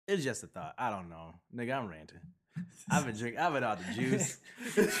it's just a thought. I don't know. Nigga, I'm ranting. I've been out the juice.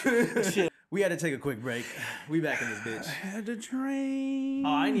 Shit. We had to take a quick break. We back in this bitch. I had to drink.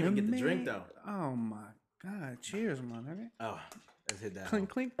 Oh, I didn't even get the drink, though. Oh my God. Cheers, my nigga. Oh, let's hit that. Clink,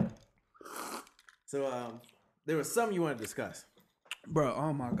 clink. So there was something you want to discuss. Bro,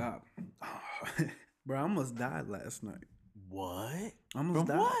 oh my God. Bro, I almost died last night. What? I almost From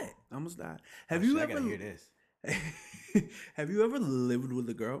died. what? I almost died. Have Oh, you shit, ever I gotta hear this. Have you ever lived with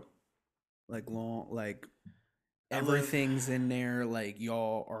a girl? Like long, like I lived- everything's in there, like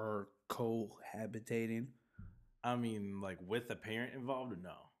y'all are cohabitating? I mean, like with a parent involved or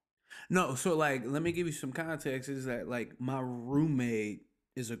no? No, so like let me give you some context is that like my roommate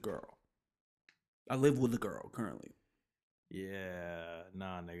is a girl. I live with a girl currently. Yeah,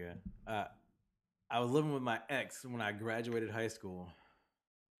 nah, nigga. I was living with my ex when I graduated high school.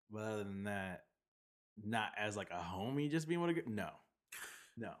 But other than that, not as like a homie, just being with a good. No.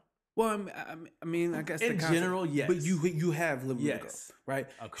 Well, I mean, I guess In general, yes. But you have lived with a girl, Yes. right?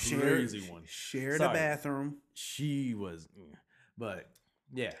 A crazy one. Share the Sorry. bathroom. She was, but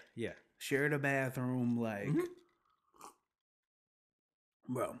yeah. Share the bathroom, like,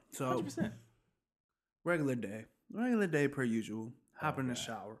 bro. So 100%. regular day per usual. Hop in the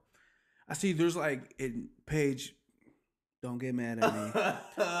shower. I see there's like in Paige. Don't get mad at me.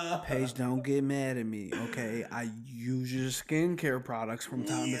 Paige, don't get mad at me. Okay, I use your skincare products from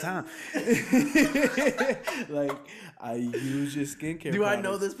time to time. Like I use your skincare. Do products. I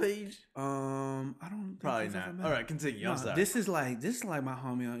know this page? I don't. Think Probably we've not. ever met. All right, continue. I'm sorry. This is like my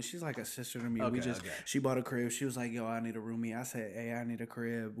homie. She's like a sister to me. Okay. She bought a crib. She was like, "Yo, I need a roomie." I said, "Hey, I need a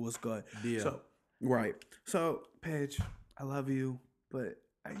crib. What's good?" Deal. So right. So Paige, I love you, but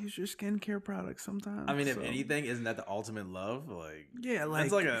I use your skincare products sometimes. I mean, if anything, isn't that the ultimate love? Like, yeah, like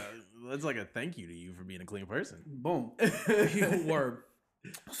that's like a thank you to you for being a clean person. Boom. Word.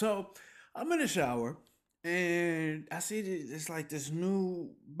 So I'm in the shower and I see it's like this new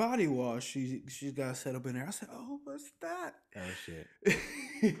body wash she's got set up in there. I said, "Oh, what's that?" Oh shit.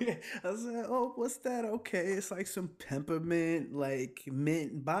 I said, "Oh, what's that?" Okay, it's like some peppermint, like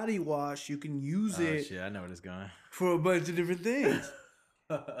mint body wash. You can use it Shit, I know where it's going. for a bunch of different things.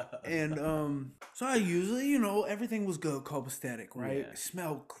 And so I usually, everything was good, copacetic, right? Yeah. It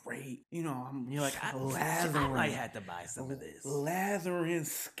smelled great. You're like, I might have to buy some of this. Lathering,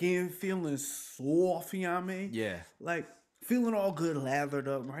 skin feeling soft, you know what I mean? Yeah. Like feeling all good, lathered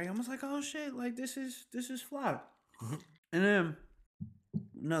up, right? I was like, oh shit, like this is fly. And then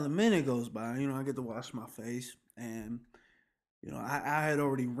another minute goes by, I get to wash my face, and I had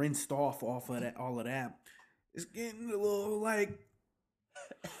already rinsed off of that, all of that. It's getting a little like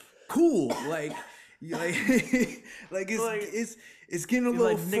cool, like it's getting a You're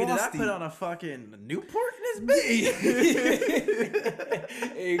little like, nigga, frosty. did I put on a fucking Newport in this bitch?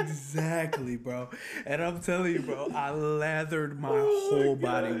 Exactly, bro. And I'm telling you, bro, I lathered my whole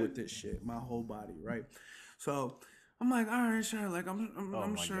body with this shit, my whole body, right? So I'm like, all right, sure, like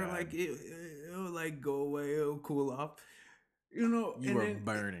I'm sure, God. like it'll like go away, it'll cool off. You were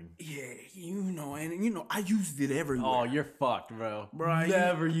burning. Yeah, and I used it everywhere. Oh, you're fucked, bro. Bro,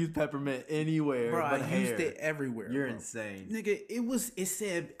 Never use peppermint anywhere. Bro, but I used it everywhere. You're bro. insane. Nigga, it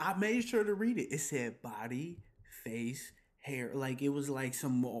said, I made sure to read it. It said body, face, hair. Like, it was like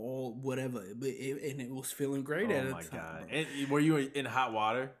some all whatever. But and it was feeling great at the time. Oh, my God. Bro. And were you in hot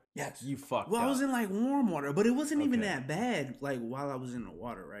water? Yes. You fucked Well, up. I was in like warm water, but it wasn't even Okay. that bad, like, while I was in the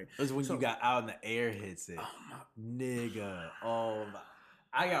water, right? It was when you got out and the air hits it. Oh, my. Nigga. Oh, my.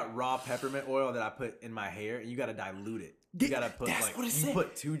 I got raw peppermint oil that I put in my hair, and you got to dilute it. You got to put, That's like, what it you said.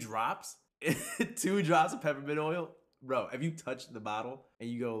 put 2 drops. 2 drops of peppermint oil. Bro, if you touch the bottle and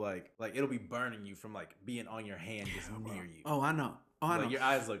you go, like it'll be burning you from, like, being on your hand just near you. Oh, I know. I know. Your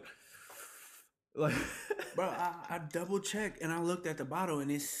eyes look... Like, bro, I double checked and I looked at the bottle and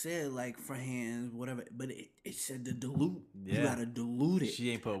it said like for hands, whatever, but it said to dilute. Yeah. You gotta dilute it.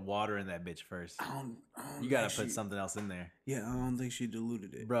 she ain't put water in that bitch first. I don't You gotta think put she- something else in there. Yeah, I don't think she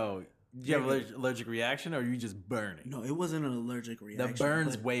diluted it. Bro, did you have an allergic reaction or are you just burning? No, it wasn't an allergic reaction. The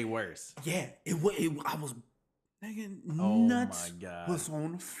burn's but way worse. yeah, I was nigga, Oh nuts my God. was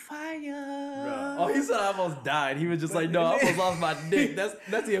on fire. Bro. Oh, he said I almost died. He was just like, no, I almost lost my dick.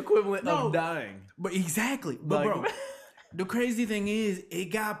 That's the equivalent of dying. But exactly. But Like- bro, the crazy thing is it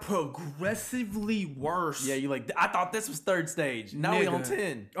got progressively worse. Yeah, you like, I thought this was 3rd stage. Now we on Nigga.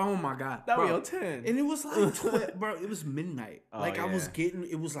 10. Oh my God. Now we bro. on 10. And it was like 12, bro, it was midnight. Oh, like I was yeah.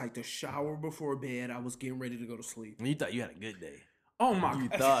 it was like the shower before bed. I was getting ready to go to sleep. And you thought you had a good day. Oh my You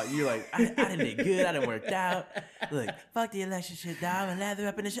God. thought, you're like, I didn't did good. I didn't work out. Look, fuck the election shit, dog. And lather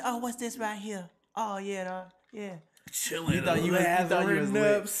up in the shit. Oh, what's this right here? Oh, yeah, dog. Yeah. Chilling. You thought you was lathering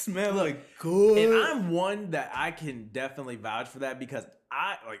lit. up, smelling good. And I'm one that I can definitely vouch for that because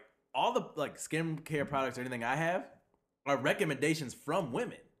I like all the like skincare products or anything I have are recommendations from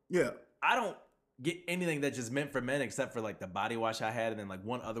women. yeah. I don't get anything that's just meant for men except for like the body wash I had, and then like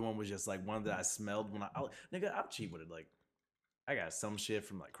one other one was just like one that I smelled when nigga, I'm cheap with it. Like I got some shit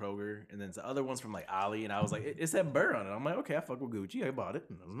from like Kroger, and then the other ones from like Ali, and I was like, it said Burr on it. I'm like, okay, I fuck with Gucci. I bought it,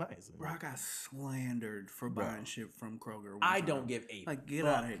 and it was nice. Bro, I got slandered for Bro. buying shit from Kroger. one I time. don't give a like get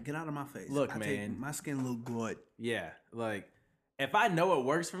fuck. out of here. Get out of my face. Look, I man. my skin look good. Yeah, like if I know it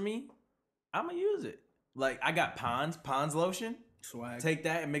works for me, I'm gonna use it. Like I got Pond's lotion. Swag. Take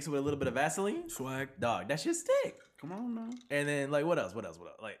that and mix it with a little bit of Vaseline. swag. Dog, that shit stick. Come on now. And then like what else?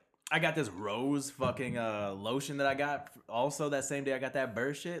 Like I got this rose fucking lotion that I got also that same day I got that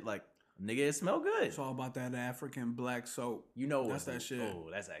Burr shit. Like nigga, it smell good. It's all about that African black soap. You know That's what? that shit. Oh,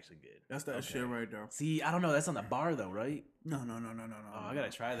 that's actually good. That's that shit right there. See, I don't know. That's on the bar though, right? No. Oh, I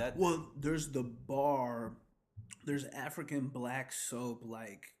gotta try that. Well, there's the bar. There's African black soap,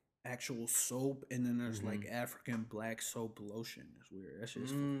 like actual soap, and then there's like African black soap lotion. It's weird. That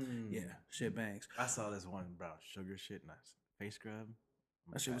shit's yeah, shit bangs. I saw this one, bro. Sugar shit, nice face scrub.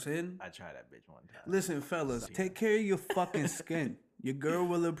 That shit was hidden. I tried that bitch one time. Listen, fellas, take care of your fucking skin. Your girl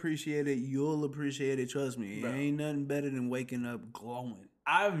will appreciate it. You'll appreciate it. Trust me. It ain't nothing better than waking up glowing.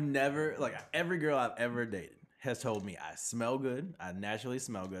 I've never, like, every girl I've ever dated has told me I smell good. I naturally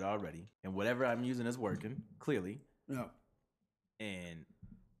smell good already. And whatever I'm using is working, clearly. No. And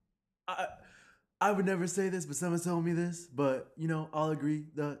I would never say this, but someone told me this. But, you know, I'll agree.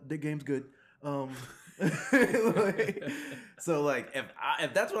 The game's good. So, like,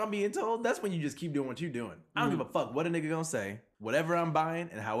 if that's what I'm being told, that's when you just keep doing what you're doing. I don't give a fuck what a nigga gonna say. Whatever I'm buying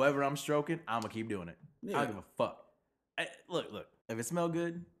and however I'm stroking, I'm gonna keep doing it. I don't give a fuck. Look. If it smell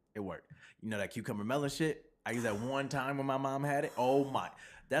good, it worked. You know that cucumber melon shit? I used that one time when my mom had it. Oh my.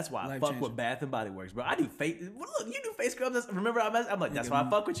 That's why I fuck with Bath and Body Works, bro. I do face. Look, you do face scrubs. Remember, I'm like, that's why I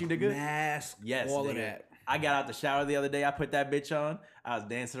fuck with you, nigga. Mask. Yes, all nigga. of that. I got out the shower the other day. I put that bitch on. I was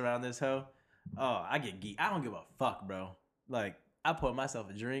dancing around this hoe. Oh, I get geek. I don't give a fuck, bro. Like, I put myself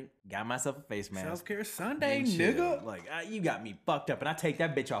a drink, got myself a face mask. Self-care Sunday, and chill. nigga. Like, you got me fucked up, and I take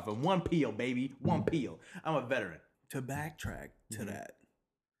that bitch off in one peel, baby. One peel. I'm a veteran. To backtrack to that.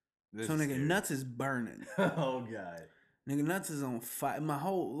 This So is nigga, scary. nuts is burning. Oh god. Nigga, nuts is on fire. My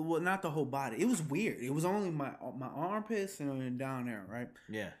whole, well, not the whole body. It was weird. It was only my armpits and down there, right?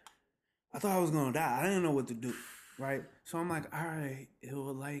 Yeah. I thought I was gonna die. I didn't know what to do, right? So I'm like, all right, it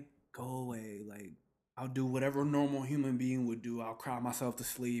will like go away. Like, I'll do whatever a normal human being would do. I'll cry myself to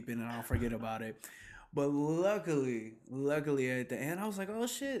sleep and then I'll forget about it. But luckily at the end, I was like, oh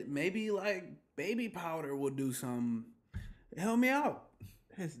shit, maybe like baby powder will do something. Help me out.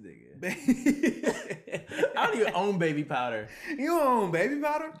 This nigga. I don't even own baby powder. You don't own baby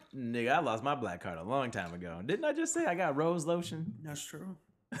powder? Nigga, I lost my black card a long time ago. Didn't I just say I got rose lotion? That's true.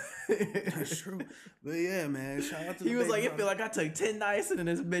 That's true. But yeah, man, shout out to He was like, it feel like I took 10 niacin in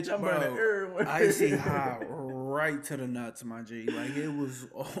this bitch. I'm burning everywhere. Icy hot right to the nuts, my G. Like, it was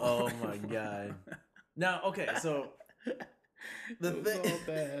oh my god. Now, okay, so the thing, so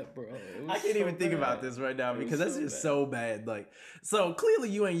bad, bro. I can't even think about this right now because that's just so bad. Like, so clearly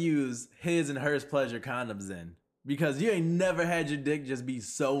you ain't used his and hers pleasure condoms then, because you ain't never had your dick just be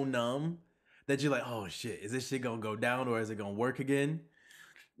so numb that you're like, oh shit, is this shit gonna go down or is it gonna work again?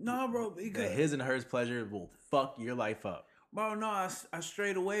 No, bro, because That his and hers pleasure will fuck your life up. bro, no, I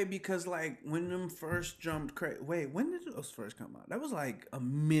strayed away because like when them first jumped crazy. Wait, when did those first come out? That was like a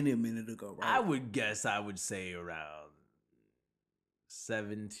minute ago, right? I would guess I would say around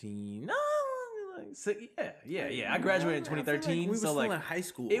 17. No, like yeah. I graduated in 2013, we were so still like in high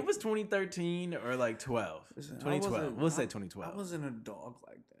school. it was 2013 or like 12. Listen, 2012. We'll say 2012. I wasn't a dog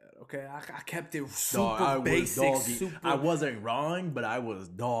like that. Okay, I kept it Dog, super I was basic. doggy. Super. I wasn't wrong, but I was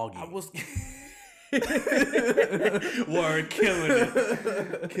doggy. I was. Word,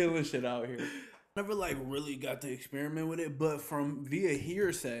 killing shit out here. Never like really got to experiment with it, but from via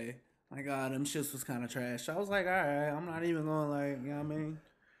hearsay, like them shits was kind of trash. So I was like, all right, I'm not even gonna like, you know what I mean?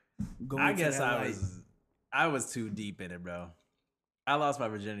 Go I into guess that I was too deep in it, bro. I lost my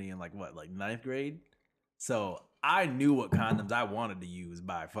virginity in like what, like 9th grade? So I knew what condoms I wanted to use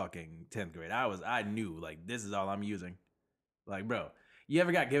by fucking 10th grade. I knew like this is all I'm using. Like, bro, you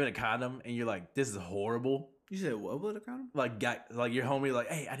ever got given a condom and you're like, this is horrible? You said what with a condom? Like your homie like,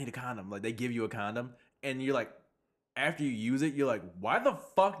 hey, I need a condom. Like they give you a condom and you're like, after you use it, you're like, why the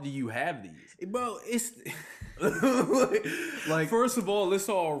fuck do you have these? Bro, it's like first of all, it's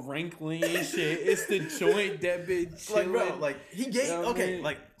all wrinkly and shit. It's the joint that been chilling. like, bro, like he gave You know what I okay, mean?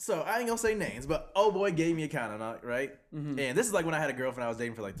 like so I ain't gonna say names, but oh boy gave me a condom, right? Mhm. And this is like when I had a girlfriend I was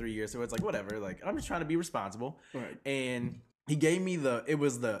dating for like 3 years, so it's like whatever. Like I'm just trying to be responsible, Right. And he gave me it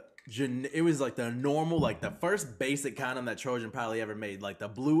was like the normal, like the first basic condom that Trojan probably ever made, like the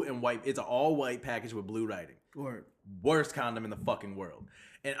blue and white. It's an all white package with blue writing. Word. Worst condom in the fucking world.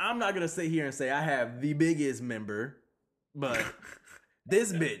 And I'm not gonna sit here and say I have the biggest member, but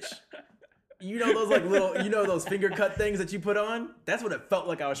this bitch, you know those like little, you know those finger cut things that you put on? That's what it felt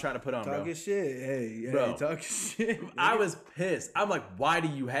like I was trying to put on, bro. Talking shit. Hey, Bro. talking shit. I was pissed. I'm like, why do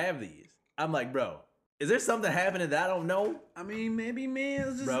you have these? I'm like, bro, is there something happening that I don't know? I mean, maybe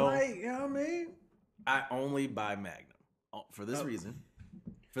man's just Bro. like, you know what I mean? I only buy Magnum for this reason.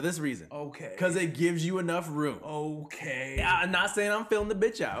 For this reason. Okay. Because it gives you enough room. Okay. I'm not saying I'm filling the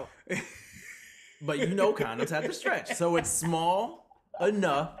bitch out, but you know condoms have to stretch. So it's small,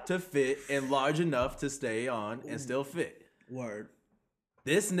 enough to fit and large enough to stay on and still fit. Word.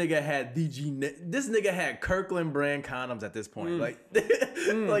 This nigga had this nigga had Kirkland brand condoms at this point. Like,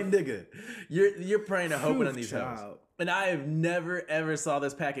 like nigga, you're praying and hoping on these hoes. And I have never ever saw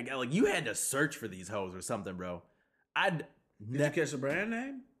this package. Like, you had to search for these hoes or something, bro. Did you catch the brand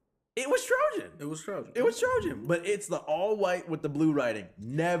name? It was Trojan. It was Trojan. It was Trojan. But it's the all white with the blue writing.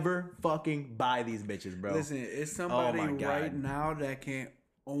 Never fucking buy these bitches, bro. Listen, it's somebody right now that can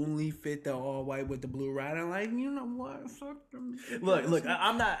only fit the all white with the blue writing. Like, you know what? Fuck them. Look.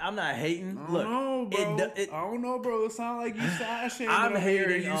 I'm not hating. I don't know, bro. I don't know, bro. It sounds like you size shaming. I'm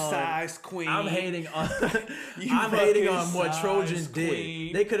hating you on size queen. I'm hating on. I'm hating on what Trojan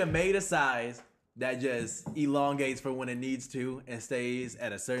did. They could have made a size that just elongates for when it needs to and stays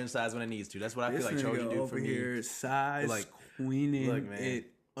at a certain size when it needs to. That's what I feel like Trojan do for me. Here, size like queening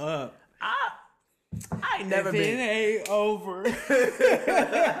it up. I ain't never been. It ain't over.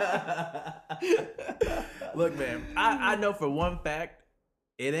 Look, man, I know for one fact,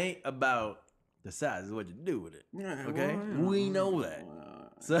 it ain't about the size, it's what you do with it. Okay? We know that.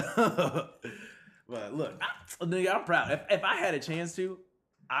 So, but look, nigga, I'm proud. If I had a chance to,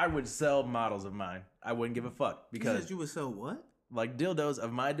 I would sell models of mine. I wouldn't give a fuck. Because you would sell what? Like dildos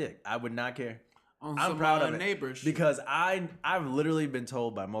of my dick. I would not care. I'm proud of neighbors because I've literally been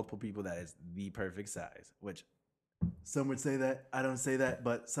told by multiple people that it's the perfect size. Which some would say that. I don't say that,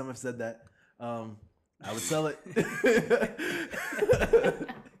 but some have said that. I would sell it.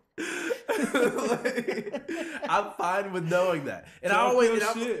 I'm fine with knowing that, and I'm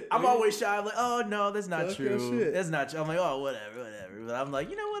always shy. I'm like, oh no, that's not true. That's not true. I'm like, oh whatever. But I'm like,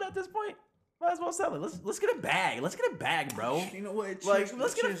 you know what? At this point, might as well sell it. Let's get a bag. Let's get a bag, bro. You know what? Like,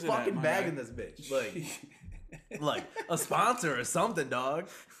 let's get a fucking bag in this bitch. Like a sponsor or something, dog.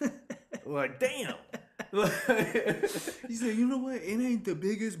 Like, damn. He said, you know what? It ain't the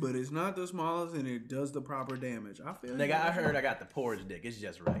biggest, but it's not the smallest, and it does the proper damage. I feel. Nigga, I heard I got the porridge dick. It's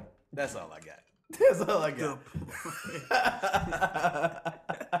just right. That's all I got. That's all I got.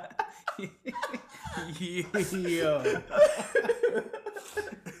 Yeah.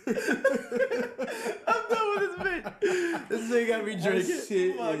 I'm done with this bitch. This nigga got me drinking. This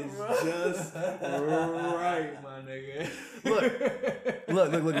shit is just right, my nigga.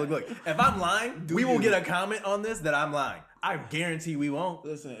 Look. If I'm lying, we will get a comment on this that I'm lying. I guarantee we won't.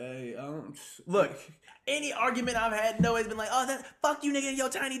 Listen, hey, look. Any argument I've had, Noah's been like, "Oh, that fuck you, nigga, yo,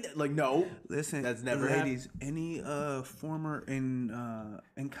 tiny." Like, no, listen, that's never ladies. Any former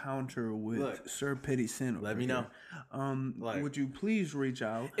encounter with Sir Pity Sin? Let me know. Would you please reach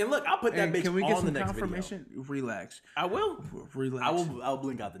out? And look, I'll put that bitch can we get on some the next confirmation? Video. Relax. I will. Relax. I'll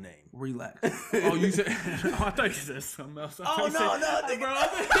blink out the name. Relax. Oh, you said? Oh, I thought you said something else. No, bro. I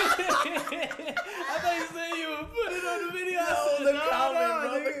thought you said you would put it on the video. No, the comment.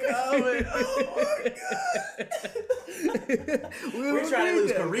 Oh my god. We're trying to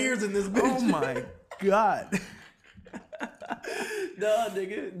lose careers in this bitch. Oh my god. No,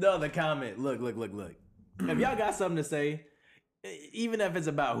 nigga. No, the comment. Look. If y'all got something to say, even if it's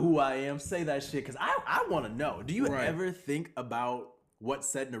about who I am, say that shit. Because I want to know. Do you ever think about what's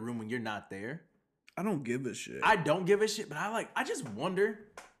said in the room when you're not there? I don't give a shit. I don't give a shit, but I just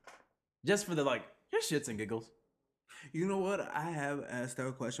wonder. Just for the just shits and giggles. You know what? I have asked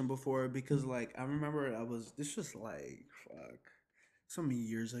that question before because, I remember this was some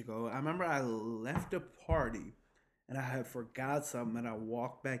years ago. I remember I left a party and I had forgot something and I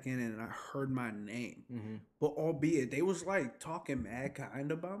walked back in and I heard my name. Mm-hmm. But albeit, they was talking mad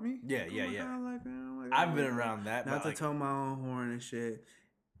kind about me. Yeah. I've been around that. Not to tell my own horn and shit.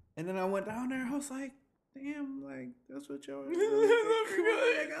 And then I went down there and I was like, damn, that's what y'all are doing.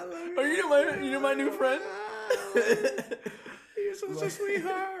 Are you my new friend? You're such a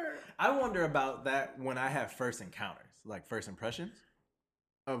sweetheart. I wonder about that when I have first encounters, first impressions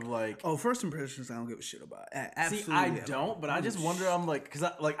of first impressions I don't give a shit about. Absolutely. See, I don't, but I just wonder, I'm because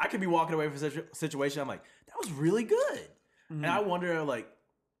I could be walking away from a situation, I'm like, that was really good. Mm-hmm. And I wonder,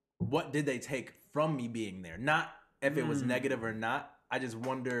 what did they take from me being there? Not if it was negative or not. I just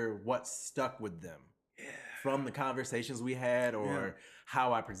wonder what stuck with them. From the conversations we had or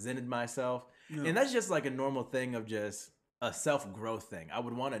how I presented myself. Yeah. And that's just a normal thing of just a self-growth thing. I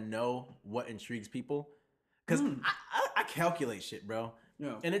would want to know what intrigues people. Because I calculate shit, bro.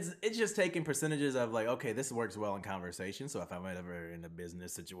 Yeah. And it's just taking percentages of okay, this works well in conversation. So if I'm ever in a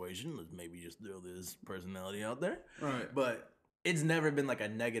business situation, let's maybe just throw this personality out there. Right. But it's never been a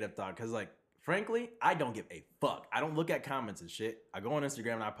negative thought. Because frankly, I don't give a fuck. I don't look at comments and shit. I go on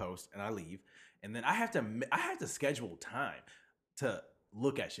Instagram and I post and I leave. And then I have to schedule time to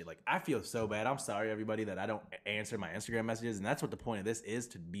look at shit. Like, I feel so bad. I'm sorry, everybody, that I don't answer my Instagram messages. And that's what the point of this is,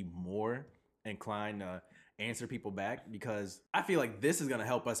 to be more inclined to answer people back, because I feel like this is going to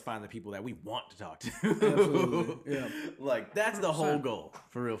help us find the people that we want to talk to. Absolutely. Yeah. Like, that's the 100%. whole goal.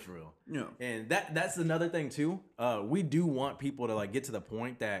 For real, for real. Yeah. And that's another thing, too. We do want people to, like, get to the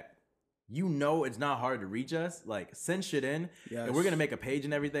point that, you know, it's not hard to reach us. Like, send shit in. Yes. And we're going to make a page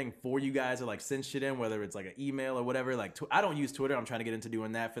and everything for you guys to, like, send shit in, whether it's, like, an email or whatever. Like, I don't use Twitter. I'm trying to get into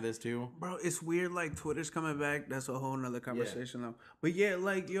doing that for this, too. Bro, it's weird. Like, Twitter's coming back. That's a whole nother conversation, though. But yeah,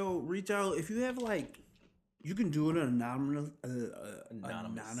 like, yo, reach out. If you have, like, you can do it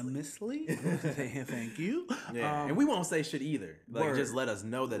anonymously. Thank you. Yeah. And we won't say shit either. Like, word. just let us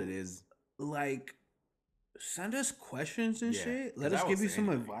know that it is. Like, send us questions and Yeah, shit. 'cause Let us I give will you say some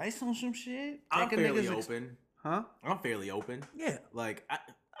anything. advice on some shit. I'm Take a fairly nigga's open. Huh? I'm fairly open. Yeah. Like, I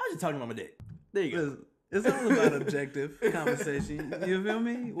was just talking about my dick. There you go. Listen, it's all about objective conversation. You feel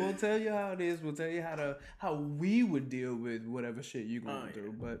me? We'll tell you how it is. We'll tell you how we would deal with whatever shit you going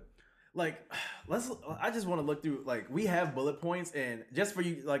through. But Like, I just want to look through, like, we have bullet points, and just for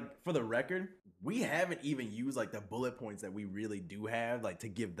you, like, for the record, we haven't even used, like, the bullet points that we really do have, like, to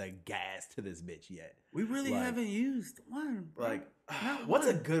give the gas to this bitch yet. we really Like- haven't used one. Bro. Like, Not what's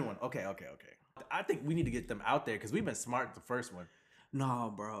a one. good one? Okay. I think we need to get them out there, because we've been smart with the first one.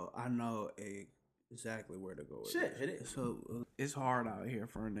 No, bro. I know exactly where to go with Shit, this. hit it. So it's hard out here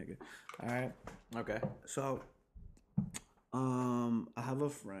for a nigga. All right. Okay. So, I have a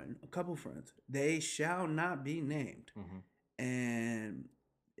couple friends. They shall not be named, Mm-hmm. and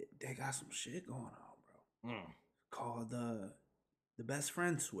they got some shit going on, bro. Called the best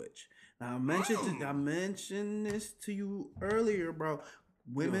friend switch. Now I mentioned this to you earlier, bro.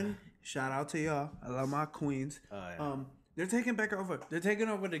 Women, shout out to y'all. I love my queens. Yeah. They're taking back over. They're taking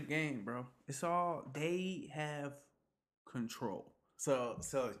over the game, bro. It's all they have control. So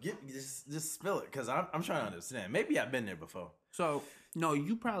just spill it, because I'm trying to understand. Maybe I've been there before. So no,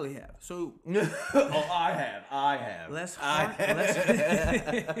 you probably have. So Oh, I have. let's I hark. have.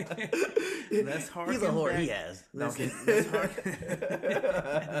 Let's harken He's a whore. back. He has. Listen, Okay. let's harken.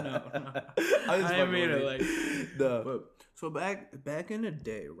 No. I just I mean it like like. But so back in the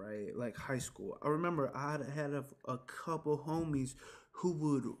day, right? Like high school, I remember I had a couple homies who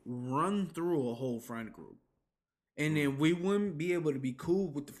would run through a whole friend group. And then we wouldn't be able to be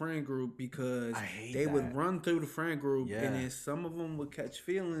cool with the friend group because I hate they would that. run through the friend group, Yeah. and then some of them would catch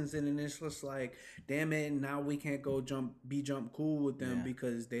feelings, and then it's just like, damn it, now we can't go jump cool with them Yeah.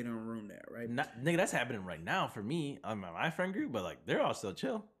 because they don't ruin that, right? Nigga, that's happening right now for me. My friend group, but like they're all still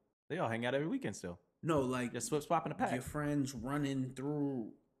chill. They all hang out every weekend still. No, like Just swapping a pack. your friends running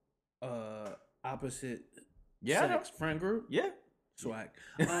through opposite Yeah, I know. sex friend group, Yeah. swag.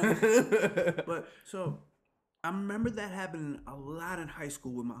 But so I remember that happening a lot in high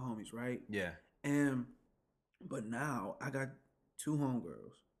school with my homies, right? Yeah. But now I got two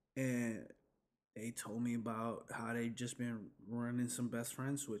homegirls, and they told me about how they just been running some best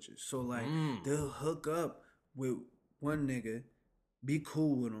friend switches. So like they'll hook up with one nigga, be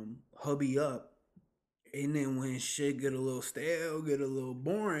cool with him, hubby up, and then when shit get a little stale, get a little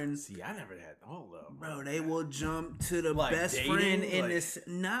boring, See, I never had hold up. bro, they will jump to the Like best dating? friend in Like- this,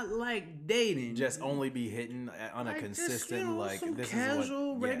 not like dating, Just only be hitting on a like consistent, just, like some this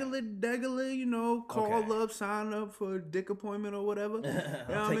casual, is what, regular, degular, call Okay. up, sign up for a dick appointment or whatever. You know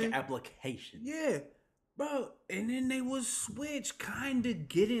what I'll I take mean? an application. Yeah, bro. And then they would switch, kind of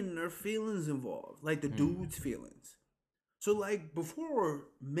getting their feelings involved, like the dude's feelings. So like before,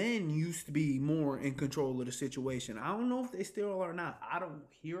 men used to be more in control of the situation. I don't know if they still are or not. I don't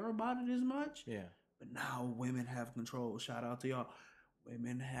hear about it as much. Yeah. But now women have control. Shout out to y'all.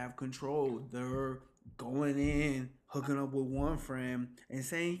 Women have control. They're going in, hooking up with one friend, and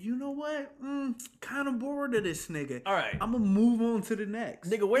saying, you know what? Kind of bored of this nigga. All right. I'm going to move on to the next.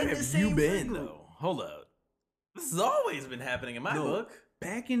 Nigga, where In the have same you friend been group. though? Hold up. This has always been happening in my No. book.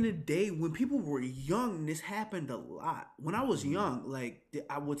 Back in the day when people were young, this happened a lot. When I was young, like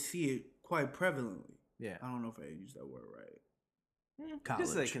I would see it quite prevalently. Yeah. I don't know if I used that word right.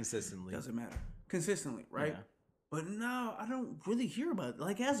 Just say College. consistently. Doesn't matter. Consistently, right? Yeah. But now I don't really hear about it.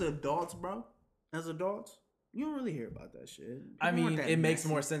 Like as adults, bro. As adults, you don't really hear about that shit. I People aren't mean, that it makes messy.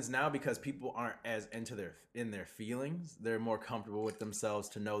 more sense now because people aren't as into their feelings. They're more comfortable with themselves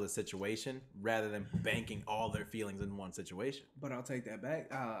to know the situation rather than banking all their feelings in one situation. But I'll take that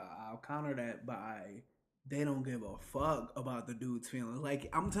back. I'll counter that by they don't give a fuck about the dude's feelings. Like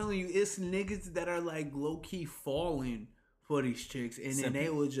I'm telling you, it's niggas that are like low key falling for these chicks, and then they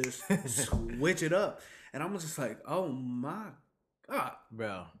will just switch it up. And I'm just like, oh my god,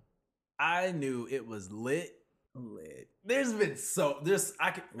 Bro, I knew it was lit Lit. There's been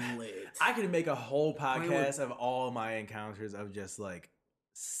Lit. I could make a whole Playing with- podcast of all my encounters of just like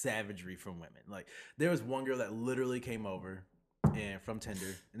savagery from women. Like there was one girl that literally came over and from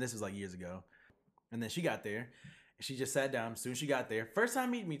Tinder, and this was like years ago. And then she got there and she just sat down. As soon as she got there, first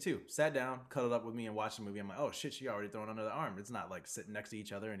time meeting me too, sat down, cuddled up with me and watched the movie. I'm like, oh shit, she already thrown under the arm. It's not like sitting next to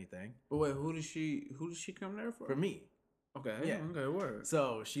each other or anything. But wait, who did she come there for? For me. Okay. Yeah. Okay. Word.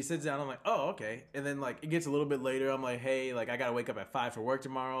 So she sits down. I'm like, oh, okay. And then like it gets a little bit later. I'm like, hey, like I gotta wake up at 5 for work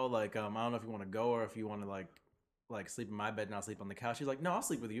tomorrow. Like I don't know if you want to go or if you want to like sleep in my bed and I'll sleep on the couch. She's like, no, I'll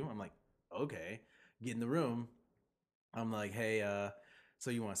sleep with you. I'm like, okay. Get in the room. I'm like, hey, so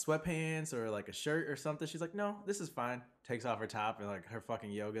you want sweatpants or like a shirt or something? She's like, no, this is fine. Takes off her top and like her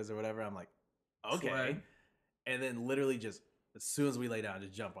fucking yogas or whatever. I'm like, okay. Swag. And then literally just as soon as we lay down,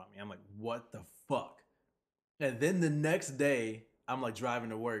 just jump on me. I'm like, what the fuck? And then the next day, I'm like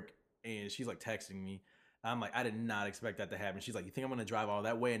driving to work and she's like texting me. I'm like, I did not expect that to happen. She's like, you think I'm gonna drive all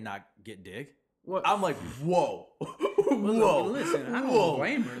that way and not get dick? What? I'm like, whoa. Whoa. Listen, I don't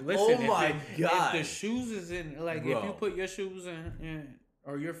blame her. Listen, Oh my God. If the shoes is in, like, if Bro. you put your shoes in,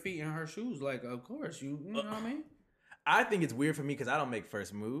 or your feet in her shoes, like, of course, you know what I mean? I think it's weird for me because I don't make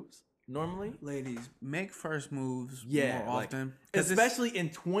first moves normally. Ladies, make first moves Yeah, more like, often. 'Cause especially in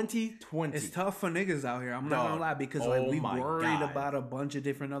 2020. it's tough for niggas out here. I'm not Dog. gonna lie, because Oh like we my worried God. about a bunch of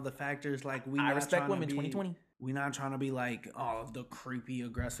different other factors. Like we I not respect trying to women. be- 2020. We not trying to be like, oh, the creepy,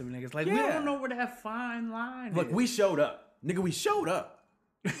 aggressive niggas. Like we Yeah. don't know where that fine line Look, is. we showed up, nigga. We showed up.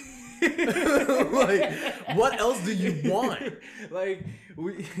 Like, what else do you want? like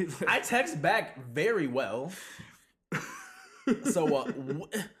we. I text back very well. So, what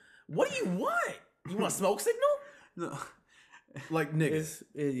do you want? You want a smoke signal? no. Like, nigga,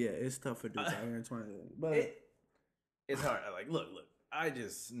 It's tough for dudes out here in 20. But it's hard. Like, look. I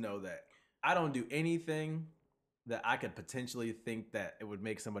just know that I don't do anything that I could potentially think that it would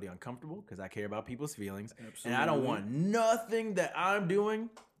make somebody uncomfortable because I care about people's feelings. And I don't want nothing that I'm doing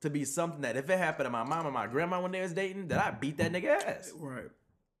to be something that if it happened to my mom or my grandma when they was dating, that I beat that nigga ass. Right.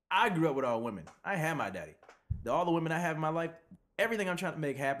 I grew up with all women. I had my daddy. All the women I have in my life, everything I'm trying to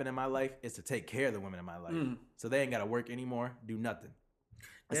make happen in my life is to take care of the women in my life. So they ain't got to work anymore, do nothing.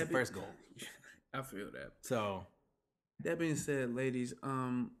 That's the first goal. I feel that. So That being said, ladies,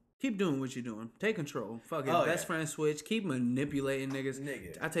 keep doing what you're doing. Take control. Fuck it. Oh, Best yeah. friend switch. Keep manipulating niggas.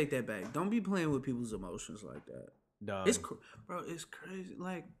 Nigga. I take that back. Don't be playing with people's emotions like that. dog, Bro, it's crazy.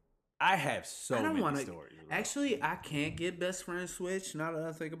 Like, I have so I don't many want to. stories. bro. Actually, I can't get best friend switch. Now that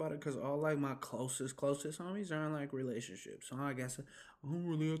I think about it, because all like my closest homies are in like relationships. So I guess I don't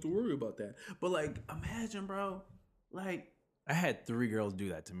really have to worry about that. But like, imagine, bro. Like, I had 3 girls do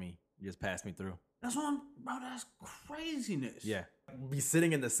that to me. Just pass me through. that's craziness. Yeah. Be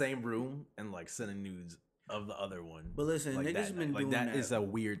sitting in the same room and like sending nudes of the other one. But listen, like niggas that, been like doing that that. is a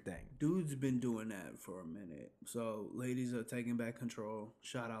weird thing. Dudes been doing that for a minute. So ladies are taking back control.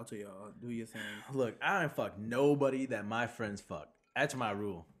 Shout out to y'all. Do your thing. Look, I ain't fuck nobody that my friends fuck. That's my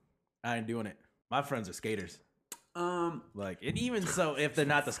rule. I ain't doing it. My friends are skaters. Like, and even so, if they're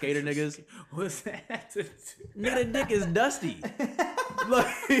not the skater niggas, What's that to do? nigga, dick is dusty. Like,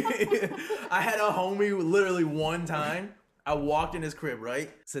 I had a homie literally one time. I walked in his crib, right?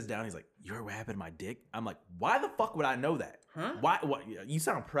 Sits down. He's like, "You heard what happened to my dick?" I'm like, "Why the fuck would I know that? Huh? Why? What? You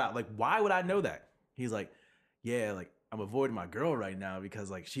sound proud. Like, why would I know that?" He's like, "Yeah, like I'm avoiding my girl right now because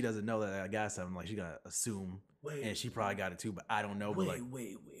like she doesn't know that I got something. Like she gonna assume, and she probably got it too, but I don't know." But like,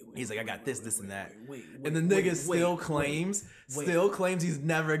 he's like, "I got this, this, and that." And the nigga still claims he's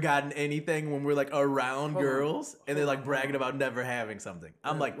never gotten anything when we're like around Hold on. girls, and they're Hold like on, bragging hold on. about never having something.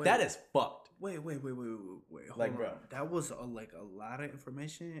 I'm like, Wait. that is fucked. Wait. Hold Like, on. bro. That was like a lot of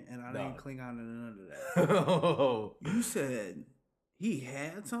information, and I didn't Dog. cling on to none of that. Oh, You said he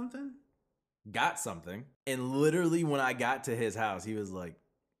had something? got something, and literally when I got to his house, he was like,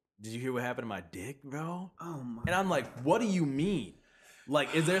 "Did you hear what happened to my dick, bro?" Oh my. And I'm like, "What do you mean?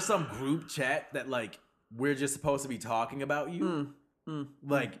 Like, is there some group chat that like we're just supposed to be talking about you?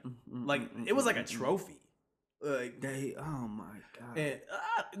 Like it was like a trophy." Like, Oh my god.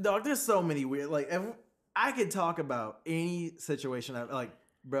 and dog, there's so many weird. Like, if I could talk about any situation. Like,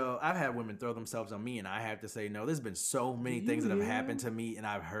 bro, I've had women throw themselves on me, and I have to say no. There's been so many Do things you that have hear happened him? to me, and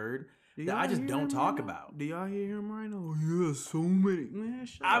I've heard Do that I y'all just hear don't him talk right now? about. Do y'all hear him right now? Yeah, so many. Man,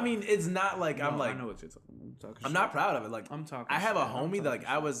 shut I up. mean, it's not like I'm No, like I know what you're talking. I'm not proud of it. Like, I'm talking. I have a shit. I'm homie that like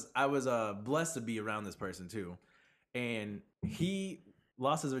talking I was blessed to be around this person too, and he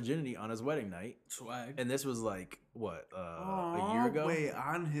lost his virginity on his wedding night, swag. and this was like what a year ago. Wait,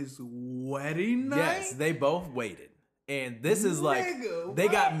 on his wedding night? Yes, they both waited, And this is like, Nigga, they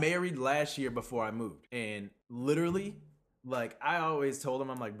got what? married last year before I moved. And literally, like, I always told him,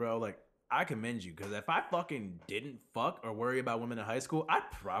 I'm like, bro, like, I commend you. Because if I fucking didn't fuck or worry about women in high school, I'd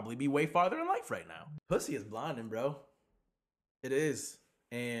probably be way farther in life right now. Pussy is blinding, bro. It is.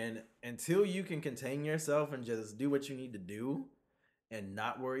 And until you can contain yourself and just do what you need to do and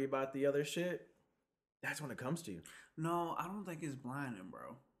not worry about the other shit, that's when it comes to you. No, I don't think it's blinding,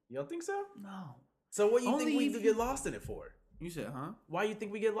 bro. You don't think so? No. So what do you Only think we if get you- lost in it for? You said, huh? Why do you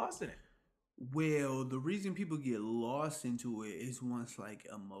think we get lost in it? Well, the reason people get lost into it is once like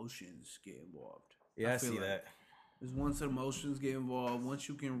emotions get involved. Yeah, I feel see like that. is once emotions get involved, once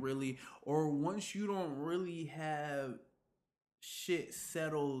you can really, or once you don't really have shit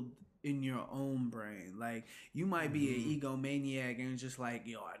settled in your own brain. Like you might be an egomaniac and just like,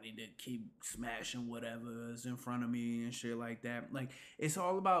 yo, I need to keep smashing whatever is in front of me and shit like that. Like it's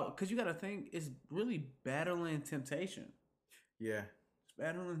all about, because you got to think it's really battling temptation. Yeah. It's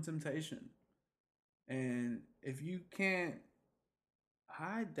battling temptation. And if you can't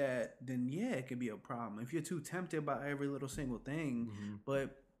hide that, then yeah, it could be a problem. If you're too tempted by every little single thing,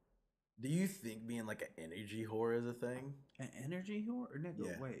 but Do you think being like an energy whore is a thing? an energy whore? Nigga,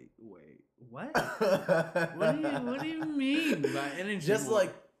 Yeah. wait, what? What do you mean by energy? Just whore?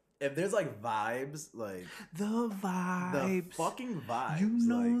 like if there's like vibes, like the vibes, the fucking vibes. you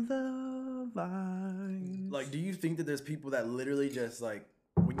know like, the vibes. like, do you think that there's people that literally just like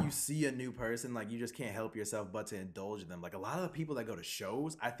when you see a new person, like you just can't help yourself but to indulge in them? Like a lot of the people that go to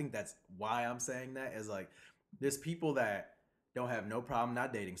shows, I think that's why I'm saying that is like there's people that don't have no problem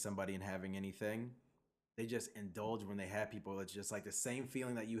not dating somebody and having anything. They just indulge when they have people. It's just like the same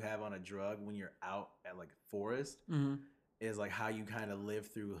feeling that you have on a drug when you're out at like forest is like how you kind of live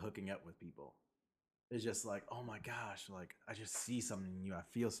through hooking up with people. It's just like, oh my gosh, like I just see something in you. I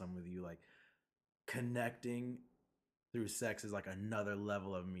feel something with you. Like connecting through sex is like another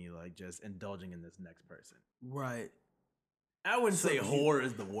level of me, like just indulging in this next person. Right. I wouldn't So say you- whore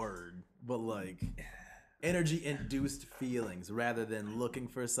is the word, but like energy induced feelings rather than looking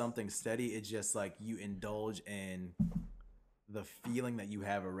for something steady. It's just like you indulge in the feeling that you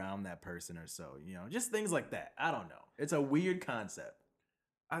have around that person or so, you know, just things like that. I don't know. It's a weird concept.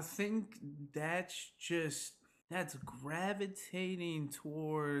 I think that's gravitating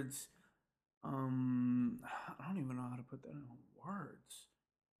towards I don't even know how to put that in words.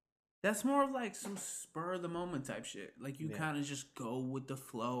 That's more of like some spur of the moment type shit. Like you Yeah. kind of just go with the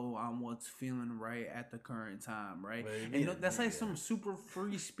flow on what's feeling right at the current time, right? Well, And yeah, that's like yeah. some super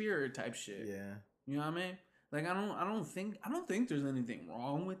free spirit type shit. Yeah. You know what I mean? Like I don't think there's anything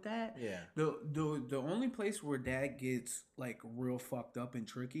wrong with that. Yeah. The only place where that gets like real fucked up and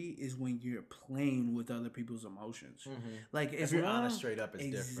tricky is when you're playing with other people's emotions. Like If you're honest straight up, it's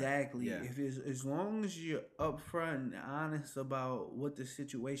different. exactly. Yeah. If it's, as long as you're upfront and honest about what the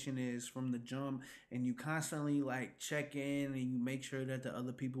situation is from the jump, and you constantly like check in and you make sure that the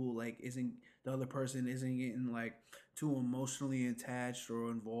other person isn't getting like too emotionally attached or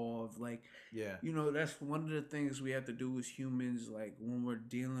involved. Like Yeah. you know, that's one of the things we have to do as humans. Like when we're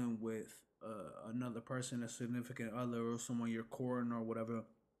dealing with another person, a significant other, or someone you're courting or whatever,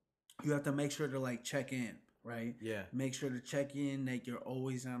 you have to make sure to like check in, right? Yeah. Make sure to check in that you're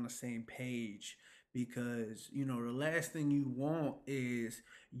always on the same page, because you know the last thing you want is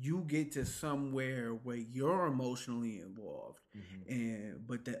you get to somewhere where you're emotionally involved,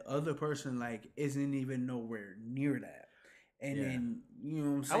 but the other person like isn't even nowhere near that. And Yeah. then you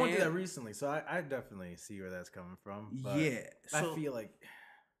know what I'm I saying? went through that recently, so I definitely see where that's coming from. But Yeah. I So feel like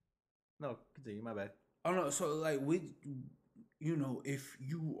no, continue. My bad. I don't know. So like you know, if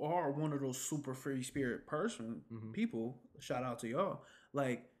you are one of those super free spirit people, shout out to y'all.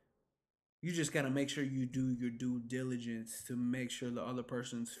 Like you just gotta make sure you do your due diligence to make sure the other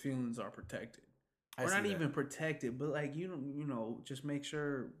person's feelings are protected. I Or see not that. even protected, but like you know, just make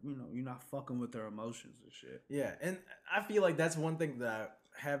sure you're not fucking with their emotions and shit. Yeah, and I feel like that's one thing that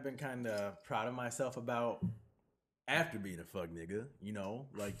I have been kind of proud of myself about after being a fuck nigga. You know,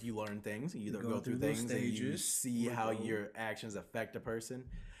 like you learn things, you go go through through those things, and you stages, see let how go. your actions affect a person.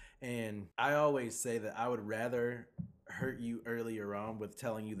 And I always say that I would rather hurt you earlier on with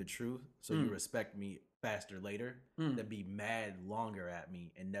telling you the truth, so you respect me faster later, than be mad longer at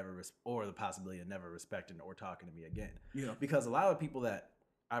me and never or the possibility of never respecting or talking to me again. Yeah. Because a lot of people that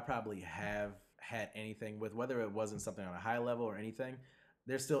I probably have had anything with, whether it wasn't something on a high level or anything,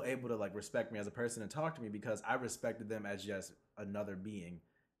 they're still able to like respect me as a person and talk to me because I respected them as just another being,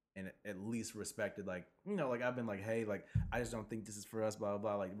 and at least respected, like, you know, like I've been like, hey, like I just don't think this is for us, blah blah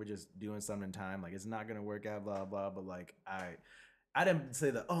blah, like we're just doing something in time, like it's not gonna work out, blah blah, but like I didn't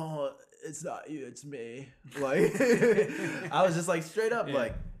say that. Oh, it's not you, it's me. Like I was just like straight up, Yeah.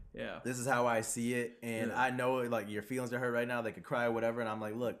 like Yeah. this is how I see it, and Yeah. I know like your feelings are hurt right now. They could cry or whatever, and I'm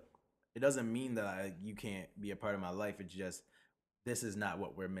like, look, it doesn't mean that you can't be a part of my life. It's just this is not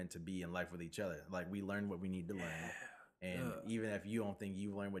what we're meant to be in life with each other. Like we learn what we need to learn, and even if you don't think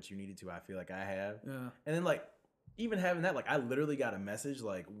you've learned what you needed to, I feel like I have. Yeah. And then like even having that, like I literally got a message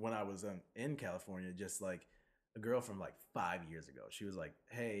like when I was in California, just like a girl from like 5 years ago. She was like,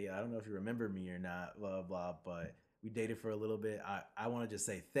 "Hey, I don't know if you remember me or not, blah blah, but we dated for a little bit. I want to just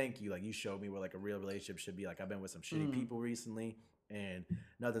say thank you. Like you showed me what like a real relationship should be. Like I've been with some shitty people recently, and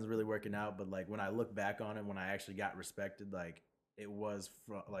nothing's really working out. But like when I look back on it, when I actually got respected, like it was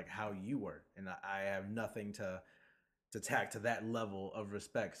from like how you were, and I have nothing to tack to that level of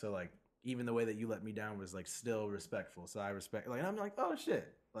respect. So like even the way that you let me down was like still respectful. So I respect like, and I'm like, oh shit,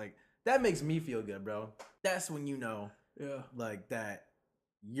 like that makes me feel good, bro. That's when you know, Yeah. like that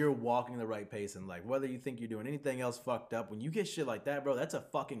you're walking the right pace, and like whether you think you're doing anything else fucked up, when you get shit like that, bro, that's a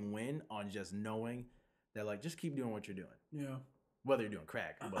fucking win on just knowing that like just keep doing what you're doing. Yeah. Whether you're doing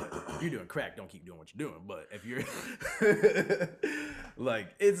crack, but if you're doing crack, don't keep doing what you're doing. But if you're like,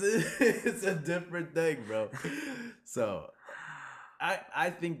 it's a different thing, bro. So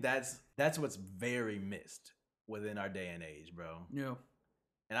I think that's what's very missed within our day and age, bro. Yeah.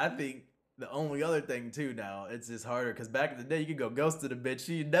 And I think the only other thing too now, it's just harder because back in the day you could go ghost to the bitch,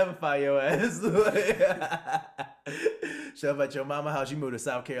 she'd never find your ass. Show up at your mama house, you moved to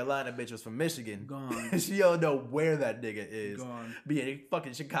South Carolina, bitch was from Michigan. Gone. She don't know where that nigga is. Gone. Be in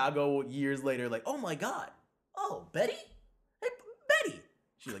fucking Chicago years later, like, oh my god, oh Betty, hey Betty.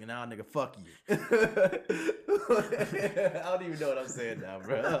 She's like, nah, nigga, fuck you. I don't even know what I'm saying now,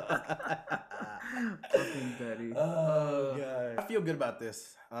 bro. Fucking Betty. Oh god, I feel good about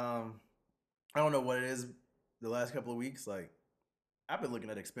this. I don't know what it is. The last couple of weeks, like, I've been looking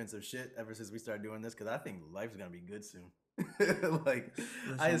at expensive shit ever since we started doing this because I think life's gonna be good soon. Like,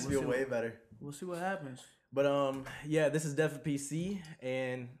 I just feel way better. We'll see what happens. But yeah, this is Def PC,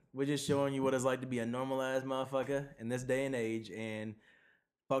 and we're just showing you what it's like to be a normal ass motherfucker in this day and age, and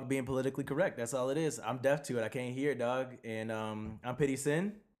fuck being politically correct. That's all it is. I'm deaf to it. I can't hear it, dog. And I'm Pity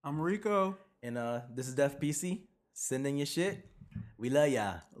Sin, I'm Rico. and this is Def PC. Send in your shit. We love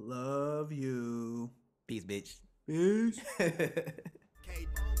y'all. Love you. Peace, bitch. Peace. K